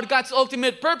bring about God's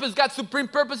ultimate purpose, God's supreme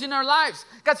purpose in our lives,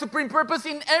 God's supreme purpose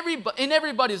in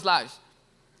everybody's lives.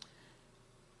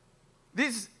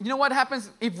 This, you know what happens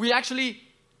if we actually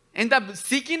end up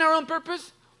seeking our own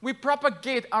purpose? We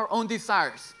propagate our own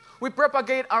desires. We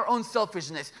propagate our own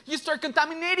selfishness. You start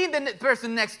contaminating the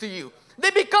person next to you. They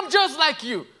become just like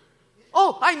you.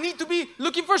 Oh, I need to be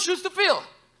looking for shoes to fill.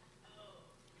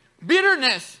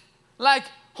 Bitterness, like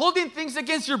holding things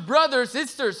against your brothers,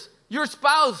 sisters, your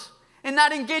spouse, and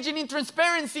not engaging in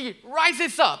transparency,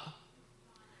 rises up.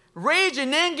 Rage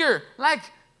and anger, like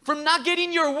from not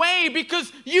getting your way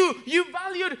because you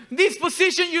valued this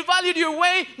position, you valued your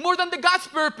way more than the God's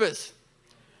purpose.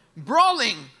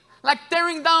 Brawling, like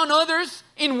tearing down others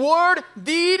in word,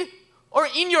 deed, or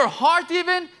in your heart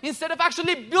even, instead of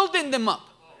actually building them up.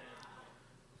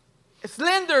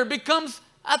 Slander becomes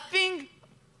a thing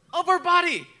of our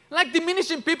body, like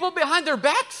diminishing people behind their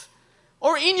backs.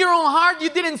 Or in your own heart, you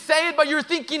didn't say it, but you're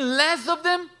thinking less of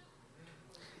them.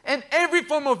 And every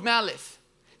form of malice.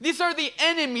 These are the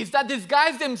enemies that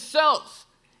disguise themselves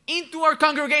into our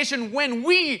congregation when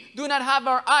we do not have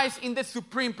our eyes in the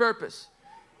supreme purpose.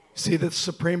 See, the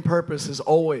supreme purpose is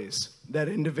always that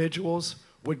individuals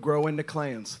would grow into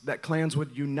clans, that clans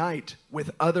would unite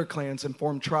with other clans and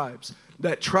form tribes,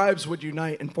 that tribes would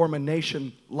unite and form a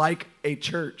nation like a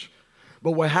church.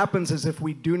 But what happens is if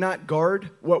we do not guard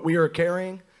what we are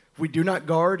carrying, if we do not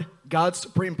guard God's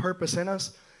supreme purpose in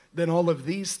us, then all of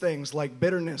these things like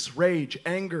bitterness, rage,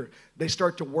 anger, they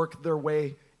start to work their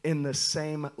way in the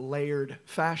same layered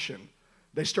fashion.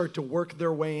 They start to work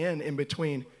their way in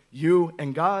between you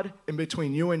and God, in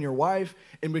between you and your wife,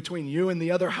 in between you and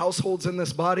the other households in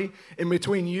this body, in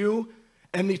between you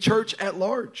and the church at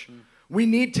large. We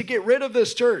need to get rid of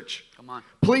this church. Come on.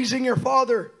 Pleasing your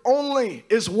Father only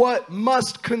is what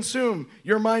must consume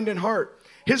your mind and heart.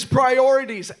 His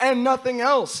priorities and nothing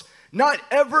else. Not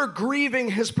ever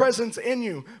grieving his presence in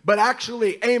you, but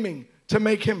actually aiming to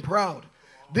make him proud.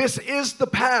 This is the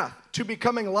path to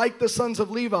becoming like the sons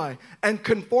of Levi and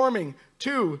conforming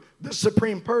to the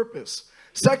supreme purpose.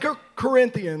 2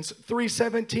 Corinthians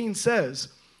 3:17 says,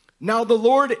 now the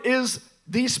Lord is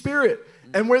the Spirit,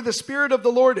 and where the Spirit of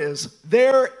the Lord is,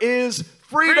 there is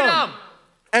freedom.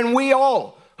 And we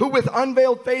all, who with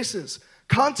unveiled faces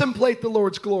contemplate the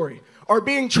Lord's glory, are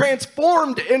being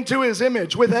transformed into his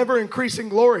image with ever increasing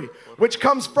glory, which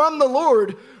comes from the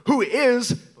Lord, who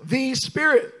is the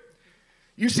Spirit.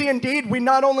 You see, indeed, we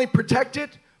not only protect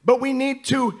it, but we need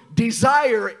to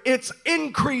desire its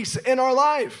increase in our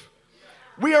life.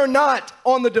 We are not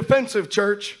on the defensive,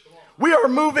 church. We are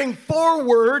moving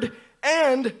forward,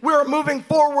 and we are moving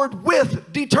forward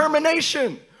with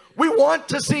determination. We want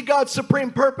to see God's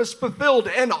supreme purpose fulfilled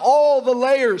and all the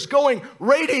layers going,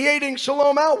 radiating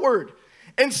shalom outward,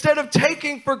 instead of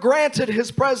taking for granted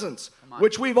his presence,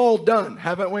 which we've all done,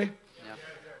 haven't we?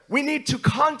 We need to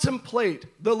contemplate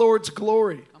the Lord's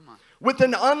glory. With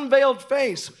an unveiled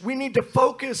face, we need to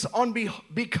focus on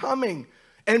becoming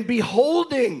and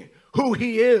beholding who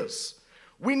he is.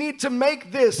 We need to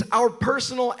make this our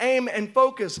personal aim and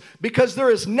focus, because there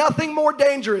is nothing more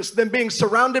dangerous than being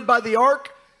surrounded by the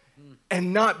ark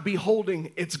and not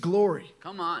beholding its glory.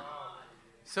 Come on.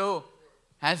 So,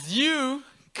 as you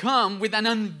come with an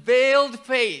unveiled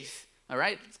face, all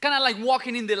right? It's kind of like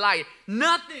walking in the light.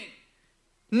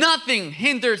 Nothing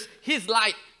hinders his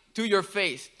light to your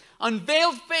face.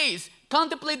 Unveiled face,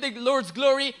 contemplate the Lord's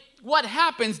glory. What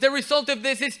happens? The result of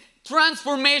this is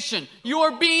transformation. You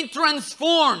are being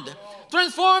transformed.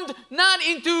 Transformed not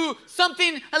into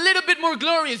something a little bit more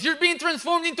glorious. You're being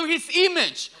transformed into his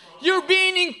image. You're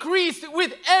being increased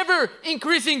with ever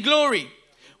increasing glory.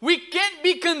 We can't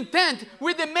be content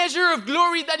with the measure of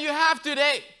glory that you have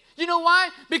today. You know why?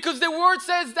 Because the word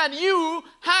says that you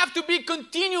have to be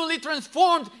continually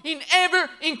transformed in ever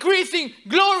increasing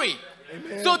glory.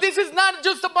 Amen. So this is not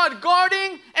just about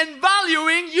guarding and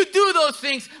valuing. You do those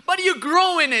things, but you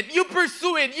grow in it. You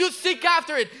pursue it. You seek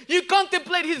after it. You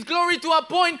contemplate his glory to a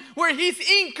point where his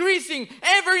increasing,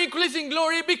 ever increasing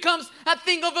glory becomes a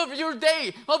thing of your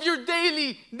day, of your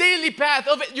daily path,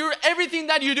 of your everything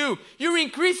that you do. You're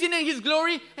increasing in his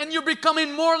glory, and you're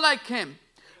becoming more like him.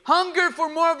 Hunger for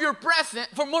more of your presence,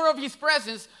 for more of his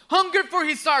presence. Hunger for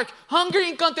his ark. Hunger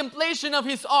in contemplation of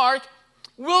his ark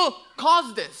will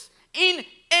cause this in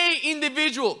a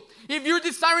individual. If you're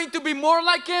desiring to be more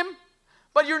like him,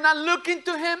 but you're not looking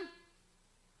to him,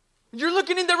 you're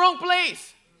looking in the wrong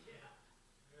place.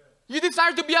 You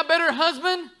desire to be a better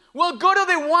husband? Well, go to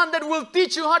the one that will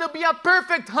teach you how to be a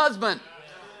perfect husband.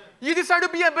 You desire to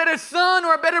be a better son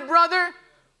or a better brother?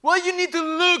 Well, you need to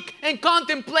look and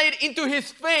contemplate into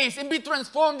his face and be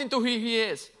transformed into who he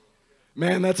is.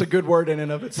 Man, that's a good word in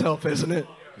and of itself, isn't it?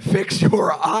 Fix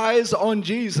your eyes on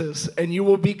Jesus and you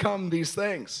will become these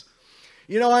things.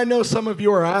 You know, I know some of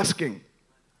you are asking,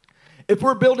 if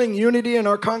we're building unity in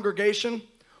our congregation,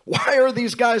 why are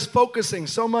these guys focusing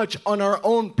so much on our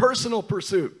own personal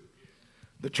pursuit?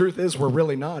 The truth is, we're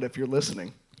really not, if you're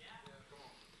listening.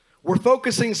 We're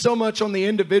focusing so much on the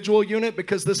individual unit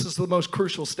because this is the most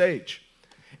crucial stage.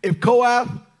 If Kohath,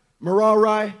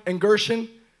 Merari, and Gershon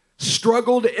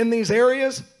struggled in these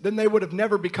areas, then they would have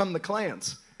never become the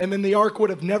clans. And then the ark would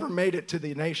have never made it to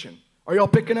the nation. Are y'all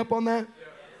picking up on that?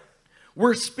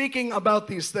 We're speaking about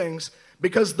these things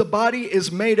because the body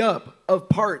is made up of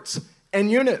parts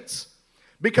and units.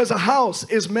 Because a house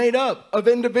is made up of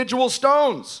individual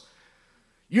stones.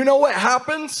 You know what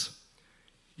happens?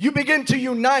 You begin to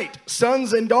unite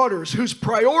sons and daughters whose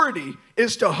priority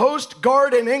is to host,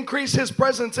 guard, and increase his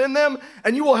presence in them,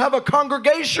 and you will have a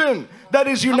congregation that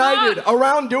is united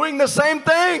around doing the same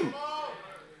thing.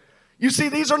 You see,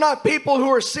 these are not people who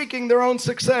are seeking their own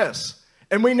success.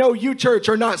 And we know you, church,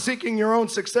 are not seeking your own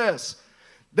success.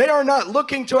 They are not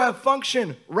looking to have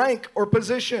function, rank, or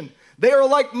position. They are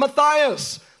like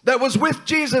Matthias, that was with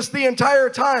Jesus the entire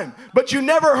time, but you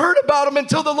never heard about him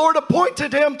until the Lord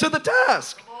appointed him to the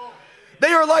task. They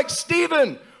are like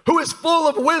Stephen, who is full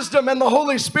of wisdom and the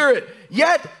Holy Spirit,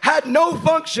 yet had no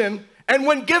function, and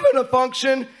when given a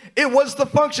function, it was the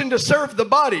function to serve the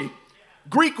body.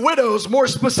 Greek widows, more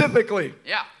specifically.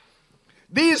 Yeah.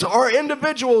 These are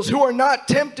individuals who are not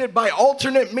tempted by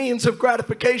alternate means of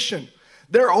gratification.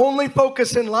 Their only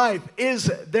focus in life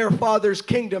is their Father's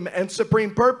kingdom and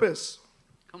supreme purpose.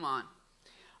 Come on.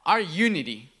 Our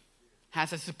unity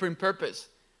has a supreme purpose.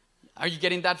 Are you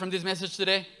getting that from this message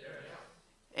today?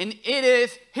 Yeah. And it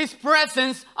is His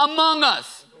presence among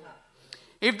us.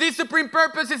 If this supreme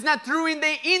purpose is not true in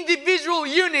the individual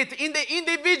unit, in the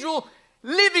individual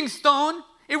living stone,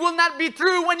 it will not be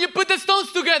true when you put the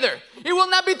stones together. It will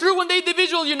not be true when the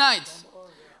individual unites.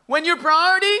 When your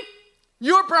priority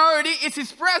is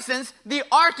His presence, the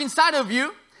ark inside of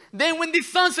you, then when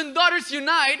these sons and daughters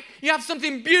unite, you have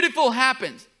something beautiful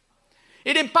happens.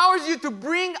 It empowers you to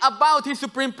bring about His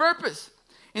supreme purpose.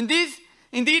 And this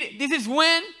is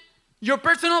when your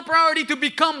personal priority to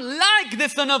become like the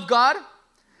Son of God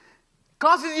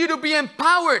causes you to be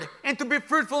empowered and to be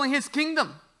fruitful in His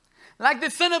kingdom. Like the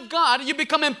Son of God, you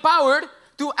become empowered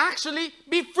to actually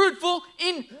be fruitful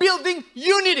in building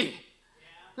unity.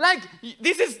 Like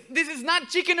this is not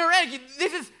chicken or egg.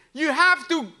 You have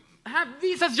to have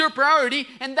this as your priority,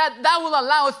 and that will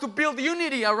allow us to build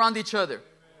unity around each other.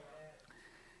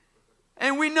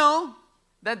 And we know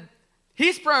that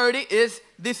His priority is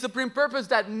this supreme purpose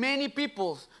that many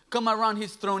peoples come around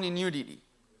His throne in unity.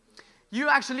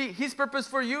 His purpose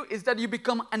for you is that you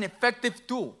become an effective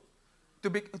tool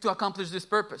to accomplish this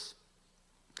purpose.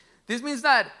 This means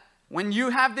that when you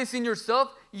have this in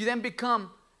yourself, you then become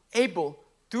able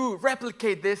to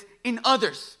replicate this in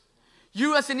others.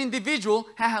 You as an individual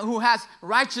who has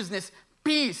righteousness,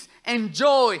 peace, and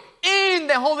joy in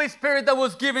the Holy Spirit that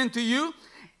was given to you,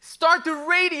 start to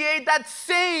radiate that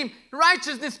same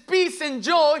righteousness, peace, and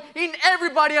joy in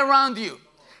everybody around you.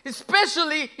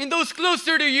 Especially in those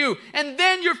closer to you. And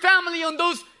then your family on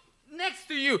those next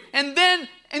to you. And then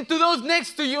into those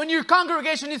next to you. And your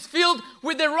congregation is filled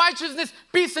with the righteousness,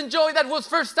 peace, and joy that was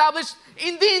first established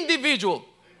in the individual.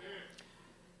 Amen.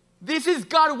 This is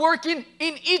God working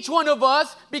in each one of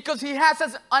us because He has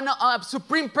a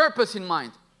supreme purpose in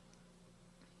mind.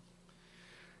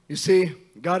 You see,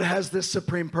 God has this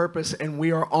supreme purpose, and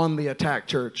we are on the attack,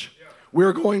 church.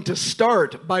 We're going to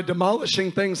start by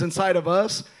demolishing things inside of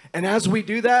us. And as we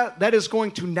do that, that is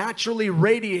going to naturally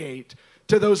radiate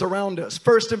to those around us.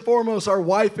 First and foremost, our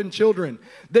wife and children.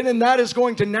 Then that is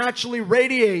going to naturally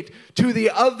radiate to the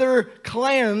other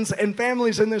clans and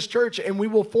families in this church. And we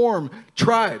will form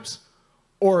tribes.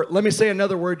 Or let me say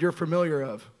another word you're familiar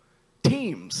of.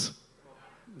 Teams.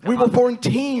 We will form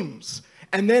teams.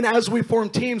 And then as we form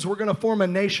teams, we're going to form a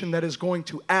nation that is going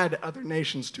to add other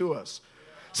nations to us.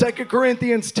 2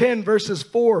 Corinthians 10 verses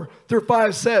 4 through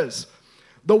 5 says,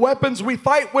 "The weapons we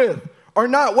fight with are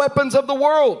not weapons of the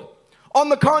world. On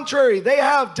the contrary, they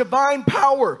have divine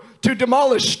power to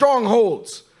demolish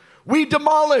strongholds. We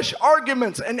demolish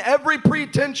arguments and every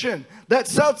pretension that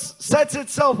sets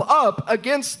itself up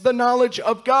against the knowledge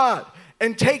of God,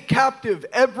 and take captive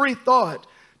every thought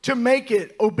to make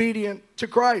it obedient to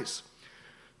Christ."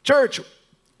 Church,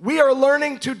 we are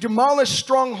learning to demolish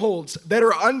strongholds that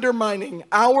are undermining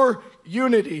our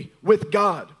unity with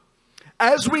God.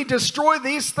 As we destroy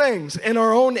these things in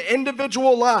our own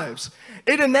individual lives,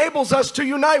 it enables us to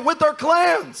unite with our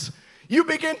clans. You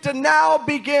begin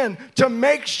to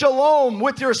make shalom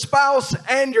with your spouse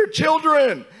and your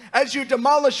children as you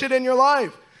demolish it in your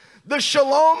life. The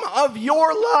shalom of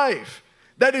your life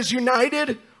that is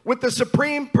united with the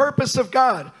supreme purpose of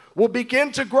God will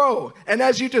begin to grow. And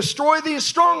as you destroy these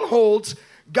strongholds,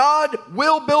 God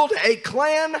will build a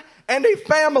clan and a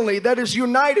family that is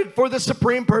united for the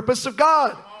supreme purpose of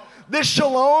God. This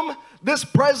shalom, this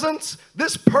presence,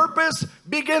 this purpose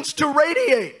begins to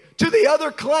radiate to the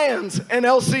other clans and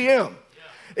LCM.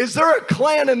 Is there a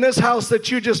clan in this house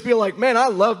that you just feel like, man, I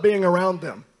love being around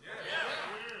them?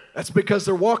 That's because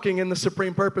they're walking in the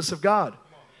supreme purpose of God.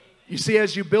 You see,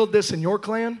 as you build this in your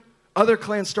clan, other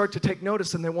clans start to take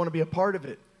notice and they want to be a part of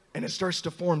it. And it starts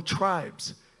to form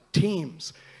tribes,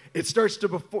 teams. It starts to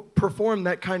perform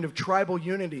that kind of tribal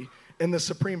unity in the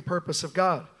supreme purpose of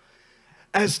God.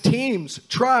 As teams,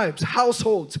 tribes,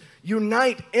 households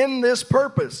unite in this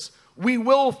purpose, we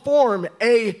will form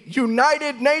a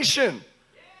united nation.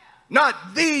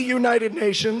 Not the United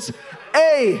Nations,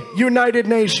 a united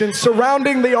nation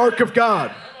surrounding the ark of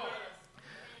God.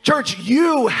 Church,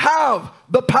 you have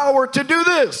the power to do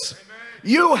this.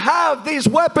 You have these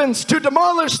weapons to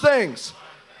demolish things.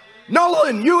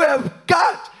 Nolan, you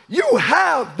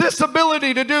have this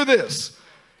ability to do this.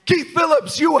 Keith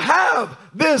Phillips, you have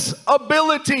this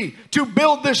ability to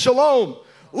build this shalom.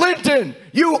 Linton,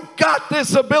 you got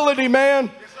this ability,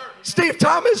 man. Steve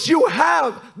Thomas, you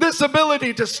have this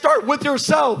ability to start with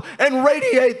yourself and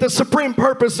radiate the supreme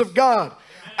purpose of God.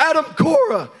 Adam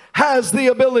Cora has the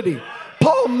ability.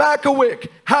 Paul Makowick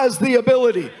has the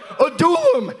ability.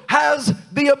 Adullam has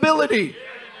the ability.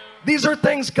 These are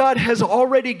things God has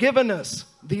already given us.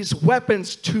 These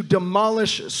weapons to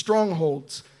demolish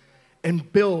strongholds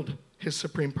and build his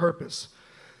supreme purpose.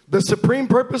 The supreme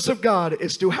purpose of God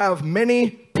is to have many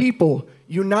people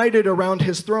united around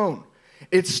his throne.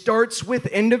 It starts with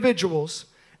individuals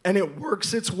and it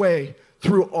works its way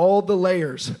through all the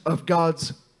layers of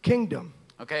God's kingdom.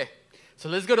 Okay, so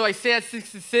let's go to Isaiah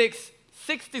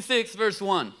 66 verse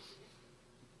 1.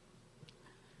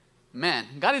 Man,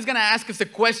 God is going to ask us a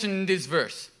question in this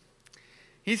verse.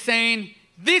 He's saying,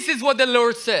 this is what the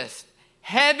Lord says.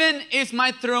 Heaven is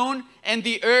my throne and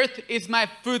the earth is my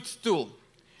footstool.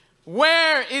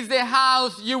 Where is the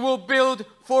house you will build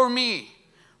for me?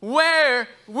 Where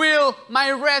will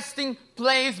my resting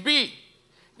place be?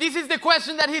 This is the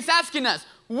question that he's asking us.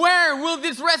 Where will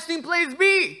this resting place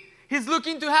be? He's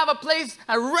looking to have a place,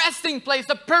 a resting place,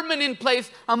 a permanent place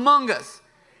among us.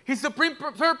 His supreme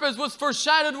purpose was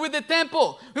foreshadowed with the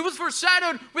temple. It was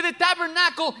foreshadowed with the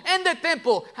tabernacle and the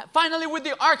temple. Finally, with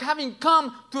the ark having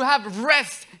come to have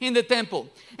rest in the temple.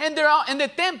 And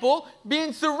the temple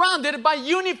being surrounded by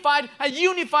a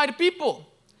unified people.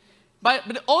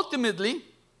 But ultimately,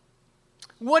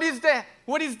 what is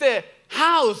the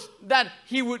house that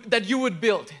you would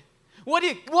build?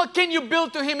 What can you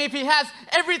build to him if he has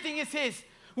everything is his?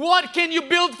 What can you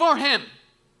build for him?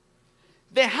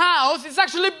 The house is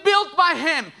actually built by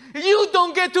him. You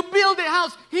don't get to build the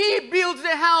house. He builds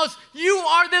the house. You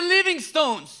are the living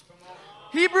stones.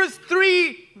 Hebrews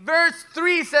 3 verse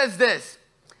 3 says this.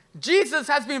 Jesus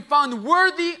has been found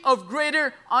worthy of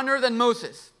greater honor than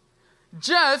Moses.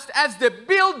 Just as the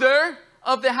builder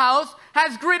of the house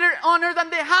has greater honor than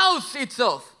the house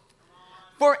itself.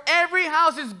 For every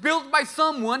house is built by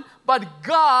someone, but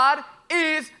God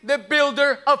is the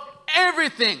builder of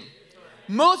everything.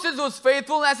 Moses was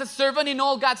faithful as a servant in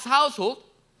all God's household,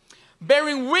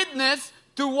 bearing witness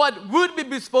to what would be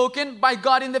bespoken by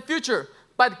God in the future.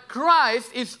 But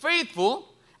Christ is faithful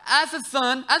as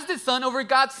the son over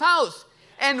God's house.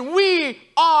 And we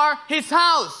are his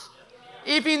house,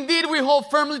 if indeed we hold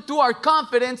firmly to our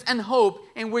confidence and hope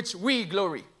in which we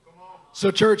glory.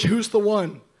 So church, who's the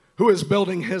one who is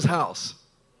building his house?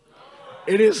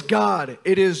 It is God.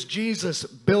 It is Jesus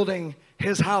building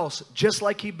his house, just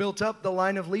like he built up the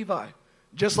line of Levi,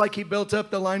 just like he built up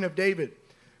the line of David.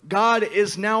 God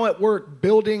is now at work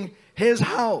building his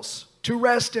house to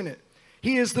rest in it.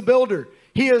 He is the builder.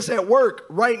 He is at work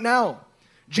right now.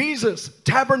 Jesus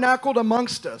tabernacled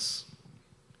amongst us,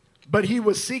 but he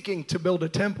was seeking to build a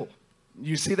temple.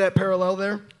 You see that parallel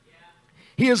there? Yeah.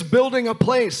 He is building a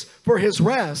place for his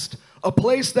rest, a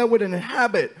place that would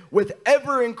inhabit with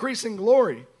ever-increasing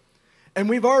glory. And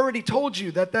we've already told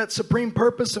you that supreme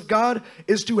purpose of God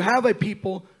is to have a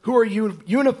people who are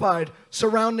unified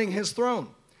surrounding his throne.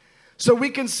 So we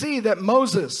can see that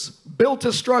Moses built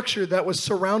a structure that was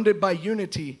surrounded by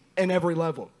unity in every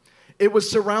level. It was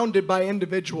surrounded by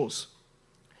individuals.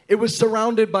 It was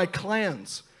surrounded by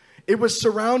clans. It was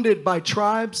surrounded by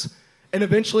tribes. And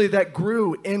eventually that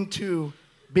grew into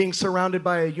being surrounded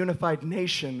by a unified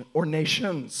nation or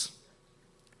nations.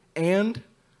 And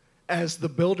as the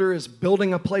builder is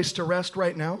building a place to rest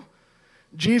right now,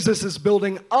 Jesus is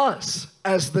building us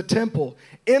as the temple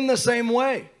in the same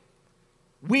way.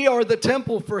 We are the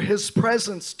temple for his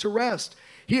presence to rest.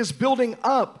 He is building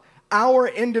up our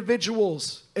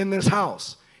individuals in this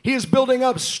house. He is building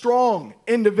up strong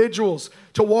individuals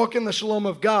to walk in the shalom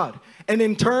of God. And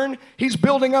in turn, he's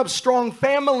building up strong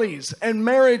families and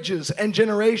marriages and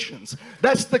generations.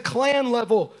 That's the clan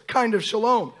level kind of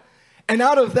shalom. And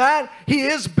out of that, he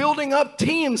is building up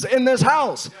teams in this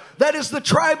house. That is the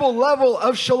tribal level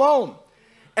of shalom.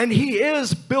 And he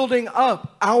is building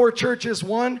up our church as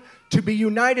one to be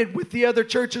united with the other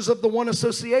churches of the one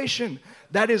association.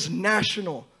 That is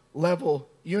national level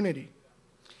unity.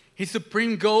 His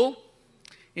supreme goal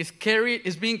is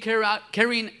being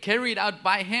carried out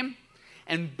by him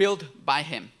and built by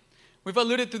him. We've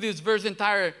alluded to this verse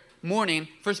entire morning.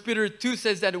 1 Peter 2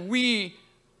 says that we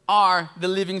are the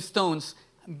living stones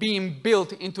being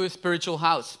built into a spiritual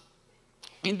house.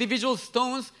 Individual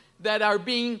stones that are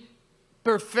being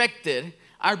perfected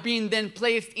are being then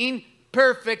placed in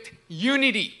perfect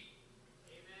unity.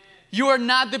 Amen. You are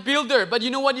not the builder, but you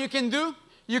know what you can do?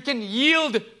 You can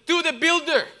yield to the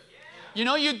builder. Yeah. You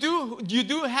know, you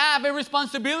do have a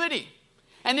responsibility,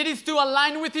 and it is to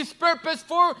align with his purpose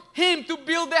for him to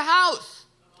build the house.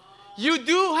 You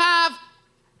do have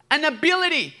an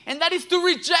ability, and that is to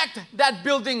reject that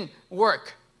building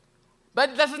work.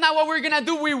 But that's not what we're going to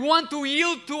do. We want to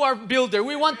yield to our builder.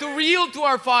 We want to yield to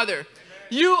our Father.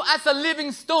 You as a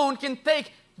living stone can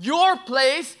take your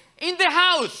place in the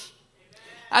house.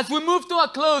 As we move to a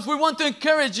close, we want to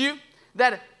encourage you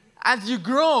that as you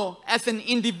grow as an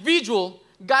individual,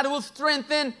 God will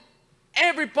strengthen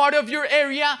every part of your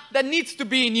area that needs to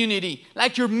be in unity.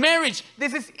 Like your marriage,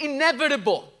 this is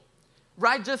inevitable.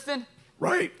 Right, Justin?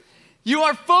 Right. You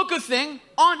are focusing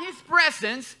on His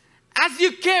presence as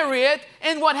you carry it,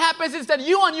 and what happens is that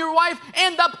you and your wife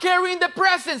end up carrying the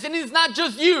presence, and it's not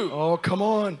just you. Oh, come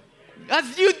on.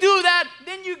 As you do that,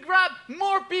 then you grab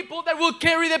more people that will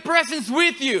carry the presence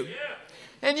with you. Yeah.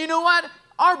 And you know what?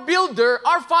 Our builder,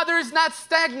 our Father is not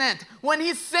stagnant. When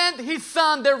He sent His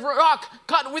Son, the rock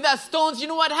cut with the stones, you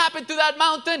know what happened to that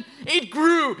mountain? It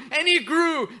grew and it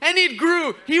grew and it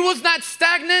grew. He was not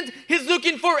stagnant. He's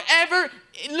looking for ever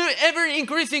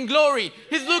increasing glory.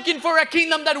 He's looking for a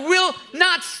kingdom that will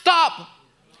not stop.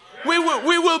 We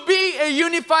will be a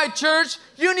unified church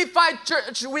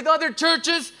with other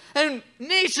churches, and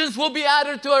nations will be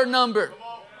added to our number.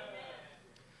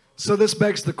 So this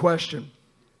begs the question,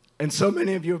 and so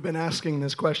many of you have been asking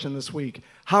this question this week: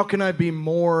 how can I be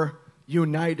more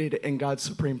united in God's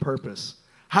supreme purpose?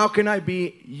 How can I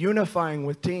be unifying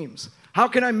with teams? How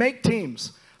can I make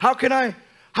teams? How can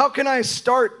I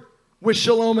start with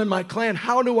Shalom in my clan?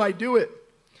 How do I do it?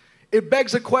 It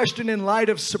begs a question in light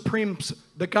of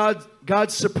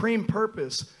God's supreme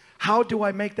purpose. How do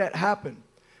I make that happen?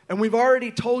 And we've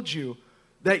already told you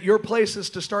that your place is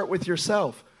to start with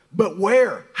yourself. But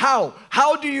where? How?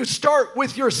 How do you start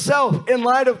with yourself in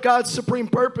light of God's supreme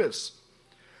purpose?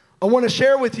 I want to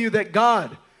share with you that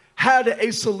God had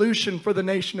a solution for the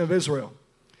nation of Israel.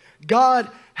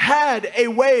 God had a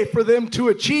way for them to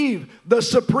achieve the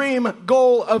supreme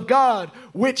goal of God,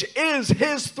 which is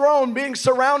His throne being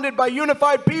surrounded by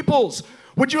unified peoples.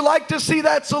 Would you like to see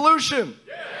that solution?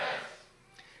 Yes.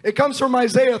 It comes from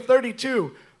Isaiah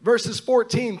 32, verses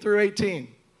 14 through 18.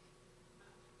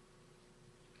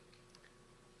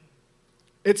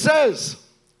 It says,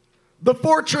 "The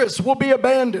fortress will be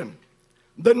abandoned,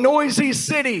 the noisy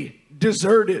city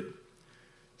deserted.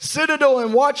 Citadel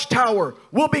and watchtower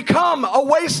will become a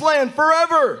wasteland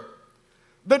forever.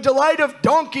 The delight of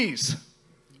donkeys,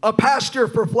 a pasture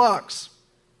for flocks."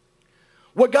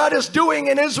 What God is doing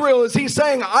in Israel is He's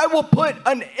saying, I will put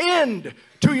an end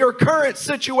to your current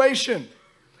situation.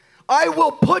 I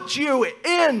will put you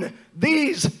in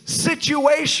these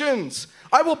situations.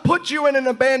 I will put you in an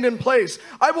abandoned place.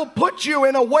 I will put you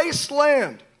in a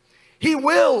wasteland. He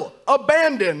will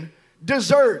abandon,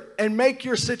 desert, and make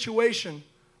your situation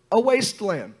a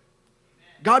wasteland.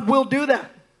 God will do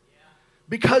that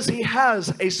because He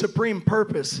has a supreme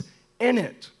purpose in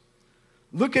it.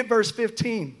 Look at verse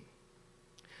 15.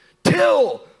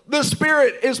 Till the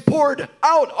Spirit is poured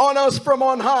out on us from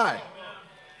on high,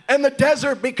 and the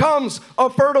desert becomes a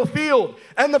fertile field,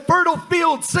 and the fertile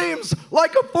field seems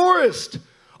like a forest.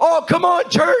 Oh, come on,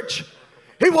 church.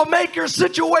 He will make your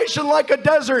situation like a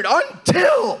desert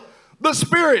until the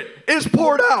Spirit is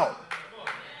poured out.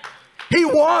 He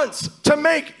wants to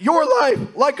make your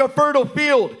life like a fertile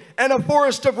field and a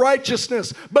forest of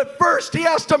righteousness. But first, He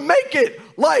has to make it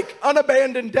like an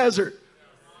abandoned desert.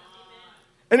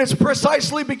 And it's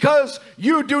precisely because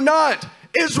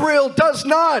Israel does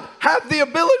not have the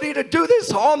ability to do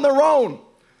this on their own.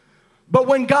 But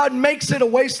when God makes it a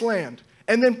wasteland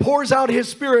and then pours out His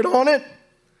Spirit on it,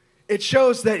 it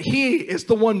shows that He is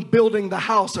the one building the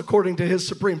house according to His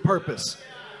supreme purpose.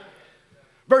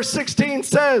 Verse 16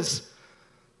 says,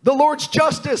 the Lord's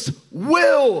justice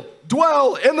will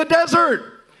dwell in the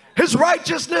desert. His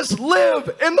righteousness live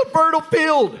in the fertile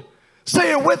field.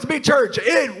 Say it with me, church.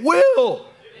 It will.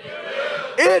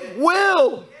 It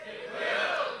will.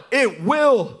 It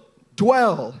will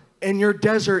dwell in your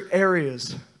desert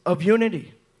areas of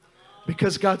unity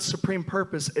because God's supreme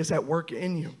purpose is at work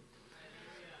in you.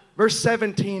 Verse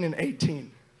 17 and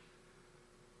 18.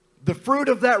 The fruit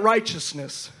of that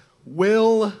righteousness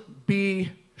will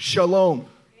be shalom.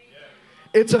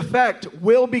 Its effect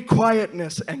will be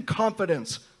quietness and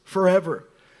confidence forever.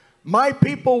 My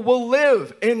people will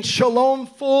live in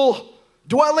shalom-full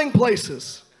dwelling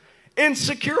places, in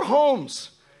secure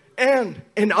homes, and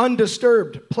in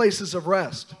undisturbed places of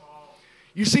rest.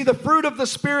 You see, the fruit of the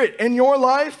Spirit in your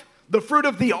life, the fruit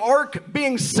of the ark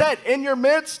being set in your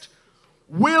midst,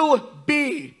 will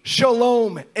be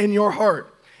shalom in your heart.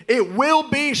 It will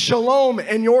be shalom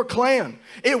in your clan.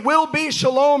 It will be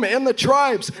shalom in the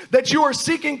tribes that you are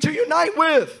seeking to unite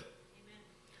with. Amen.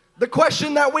 The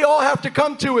question that we all have to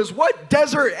come to is, what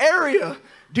desert area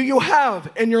do you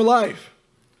have in your life?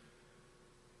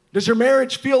 Does your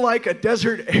marriage feel like a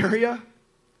desert area?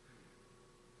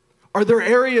 Are there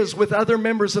areas with other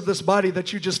members of this body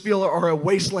that you just feel are a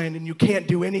wasteland and you can't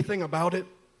do anything about it?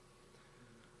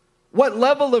 What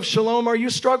level of shalom are you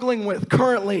struggling with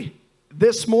currently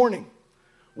this morning?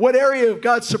 What area of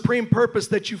God's supreme purpose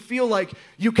that you feel like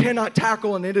you cannot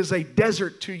tackle and it is a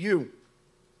desert to you?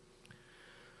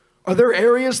 Are there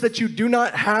areas that you do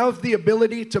not have the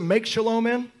ability to make shalom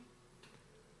in?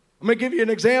 I'm going to give you an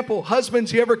example.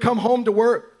 Husbands, you ever come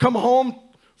home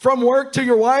from work to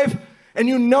your wife and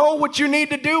you know what you need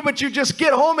to do, but you just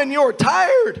get home and you're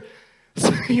tired.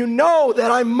 So you know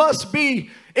that I must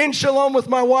be in shalom with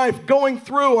my wife, going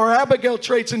through our Abigail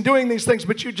traits and doing these things,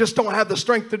 but you just don't have the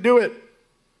strength to do it.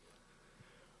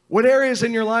 What areas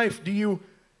in your life do you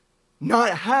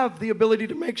not have the ability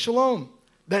to make shalom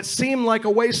that seem like a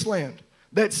wasteland,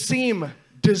 that seem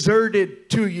deserted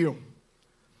to you?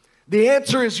 The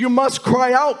answer is you must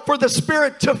cry out for the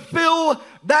Spirit to fill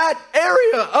that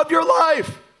area of your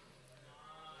life.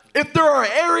 If there are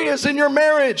areas in your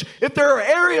marriage, if there are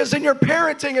areas in your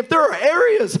parenting, if there are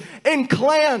areas in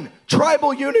clan,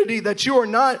 tribal unity that you are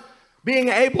not being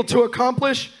able to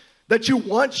accomplish, that you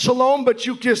want shalom but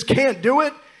you just can't do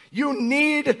it, you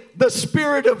need the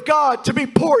Spirit of God to be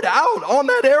poured out on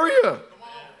that area.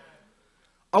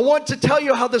 I want to tell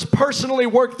you how this personally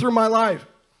worked through my life.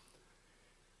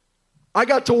 I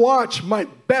got to watch my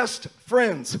best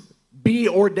friends be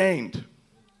ordained.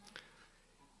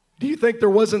 Do you think there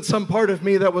wasn't some part of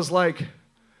me that was like,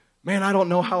 man, I don't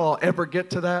know how I'll ever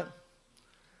get to that?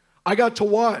 I got to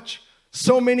watch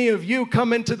so many of you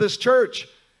come into this church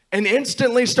and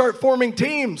instantly start forming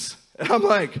teams. And I'm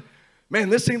like, man,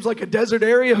 this seems like a desert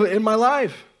area in my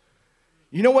life.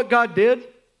 You know what God did?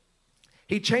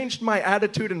 He changed my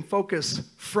attitude and focus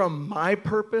from my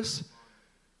purpose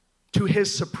to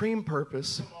His supreme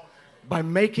purpose by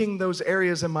making those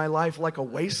areas in my life like a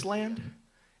wasteland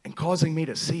and causing me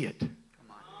to see it.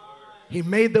 He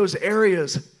made those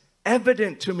areas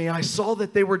evident to me. I saw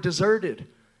that they were deserted.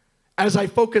 As I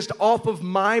focused off of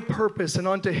my purpose and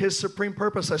onto His supreme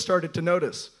purpose, I started to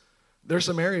notice there's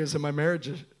some areas in my marriage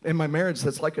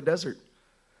that's like a desert.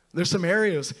 There's some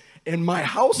areas in my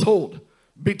household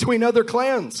between other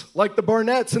clans, like the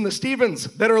Barnetts and the Stevens,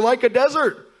 that are like a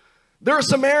desert. There are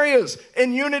some areas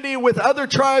in unity with other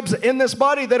tribes in this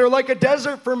body that are like a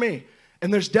desert for me.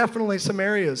 And there's definitely some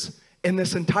areas in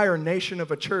this entire nation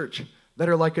of a church that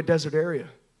are like a desert area.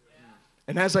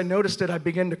 And as I noticed it, I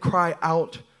began to cry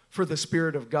out for the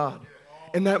Spirit of God.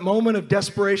 In that moment of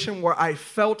desperation where I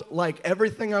felt like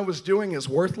everything I was doing is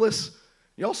worthless,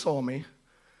 y'all saw me,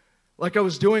 like I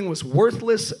was doing was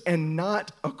worthless and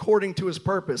not according to His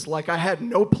purpose, like I had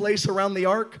no place around the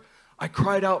ark, I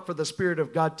cried out for the Spirit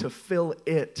of God to fill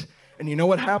it. And you know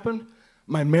what happened?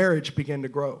 My marriage began to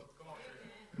grow.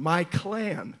 My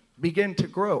clan began to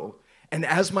grow. And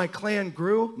as my clan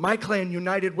grew, my clan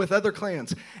united with other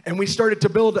clans. And we started to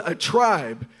build a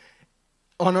tribe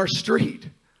on our street.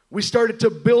 We started to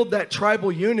build that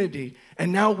tribal unity.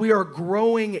 And now we are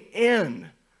growing in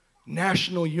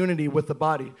national unity with the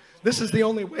body. This is the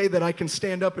only way that I can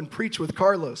stand up and preach with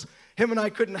Carlos. Him and I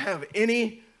couldn't have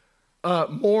any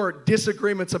more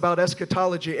disagreements about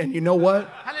eschatology. And you know what?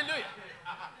 Hallelujah.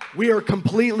 We are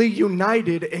completely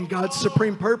united in God's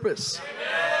supreme purpose.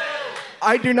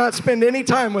 I do not spend any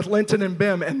time with Linton and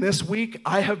Bim, and this week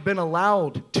I have been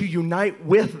allowed to unite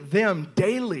with them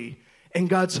daily in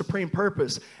God's supreme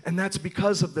purpose, and that's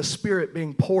because of the Spirit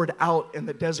being poured out in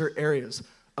the desert areas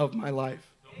of my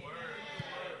life.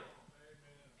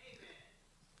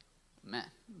 Man,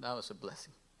 that was a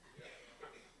blessing.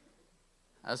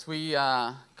 As we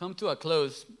come to a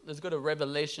close, let's go to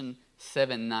Revelation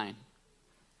 7:9.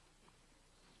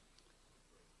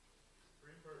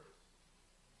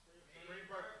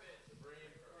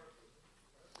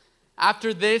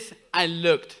 After this, I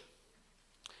looked,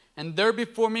 and there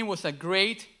before me was a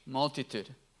great multitude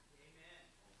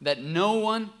that no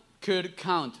one could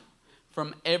count,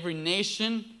 from every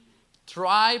nation,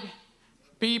 tribe,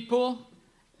 people,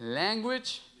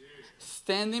 language,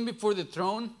 standing before the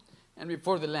throne and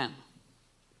before the Lamb.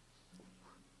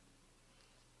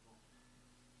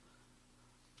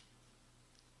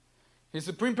 His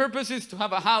supreme purpose is to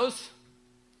have a house,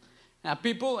 a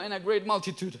people, and a great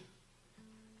multitude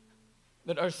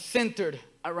that are centered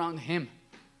around Him.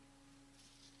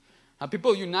 A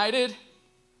people united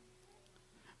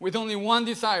with only one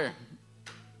desire,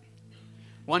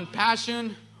 one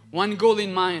passion, one goal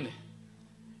in mind.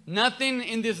 Nothing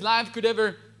in this life could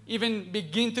ever even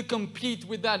begin to compete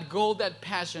with that goal, that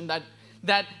passion,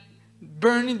 that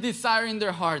burning desire in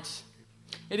their hearts.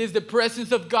 It is the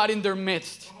presence of God in their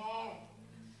midst.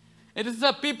 It is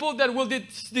a people that will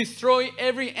destroy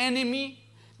every enemy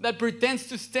that pretends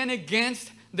to stand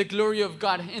against the glory of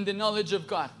God and the knowledge of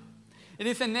God. It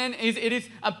is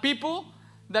a people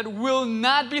that will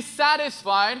not be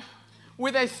satisfied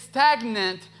with a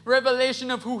stagnant revelation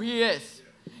of who He is.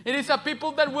 It is a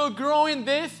people that will grow in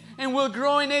this and will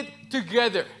grow in it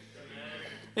together.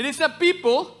 It is a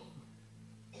people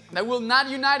that will not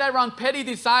unite around petty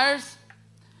desires,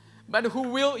 but who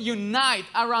will unite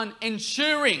around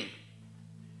ensuring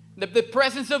that the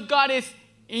presence of God is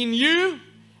in you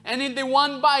and in the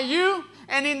one by you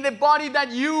and in the body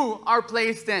that you are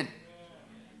placed in.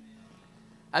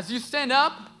 As you stand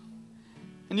up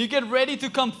and you get ready to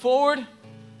come forward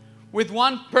with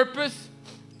one purpose,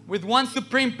 with one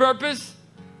supreme purpose,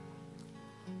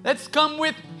 let's come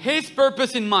with His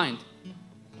purpose in mind.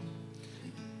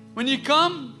 When you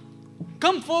come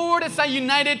forward as a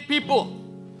united people.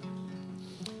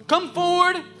 Come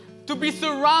forward to be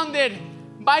surrounded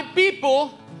by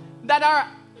people that are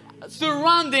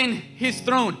surrounding His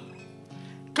throne.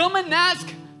 Come and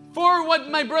ask for what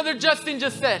my brother Justin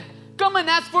just said. Come and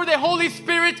ask for the Holy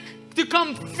Spirit to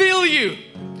come fill you,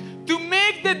 to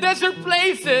make the desert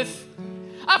places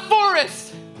a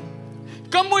forest.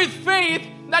 Come with faith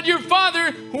that your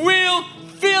Father will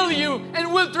fill you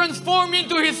and will transform you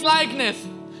into His likeness.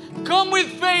 Come with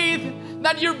faith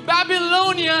that your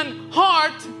Babylonian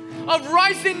heart of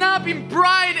rising up in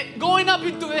pride, going up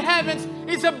into the heavens,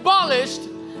 is abolished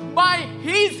by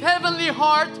His heavenly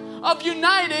heart of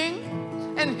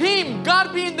uniting, and Him,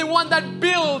 God, being the one that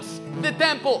builds the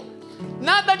temple.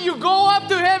 Not that you go up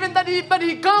to heaven, but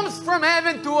He comes from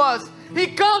heaven to us. He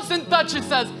comes and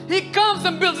touches us. He comes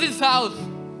and builds His house.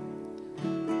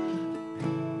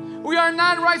 We are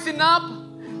not rising up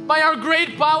by our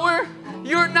great power.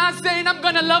 You're not saying, I'm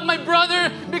going to love my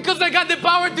brother because I got the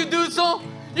power to do so.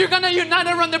 You're going to unite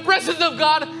around the presence of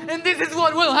God, and this is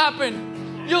what will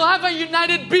happen. You'll have a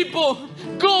united people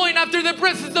going after the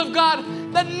presence of God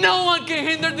that no one can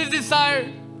hinder this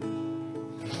desire.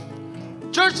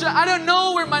 Church, I don't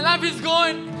know where my life is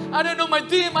going. I don't know my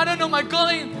team. I don't know my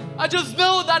calling. I just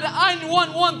know that I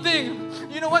want one thing.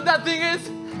 You know what that thing is?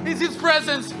 It's His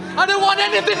presence. I don't want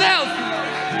anything else.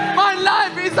 My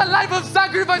life is a life of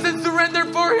sacrifice and surrender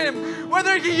for Him.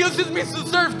 Whether He uses me to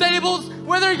serve tables,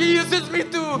 whether He uses me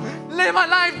to lay my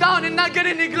life down and not get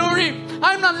any glory,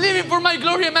 I'm not living for my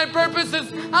glory and my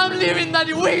purposes. I'm living that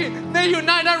we may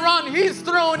unite around His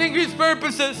throne and His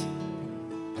purposes.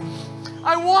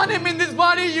 I want Him in this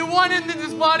body. You want Him in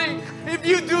this body. If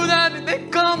you do that,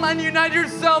 then come and unite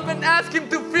yourself and ask Him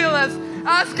to fill us.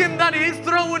 Ask Him that His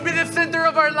throne would be the center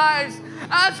of our lives.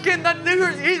 Ask Him that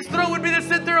His throne would be the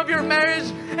center of your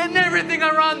marriage and everything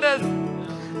around us.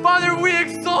 Father, we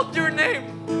exalt your name.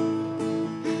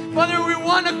 Father, we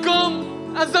want to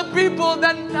come as a people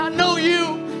that know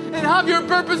you and have your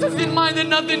purposes in mind and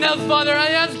nothing else, Father. I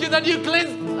ask you that you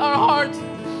cleanse our hearts.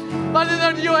 Father,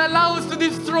 that you allow us to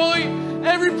destroy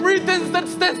every pretense that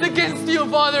stands against you,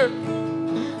 Father.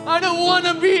 I don't want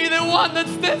to be the one that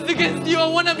stands against you. I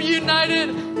want to be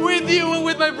united with you and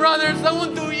with my brothers. I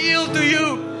want to yield to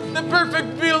you, the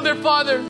perfect builder, Father.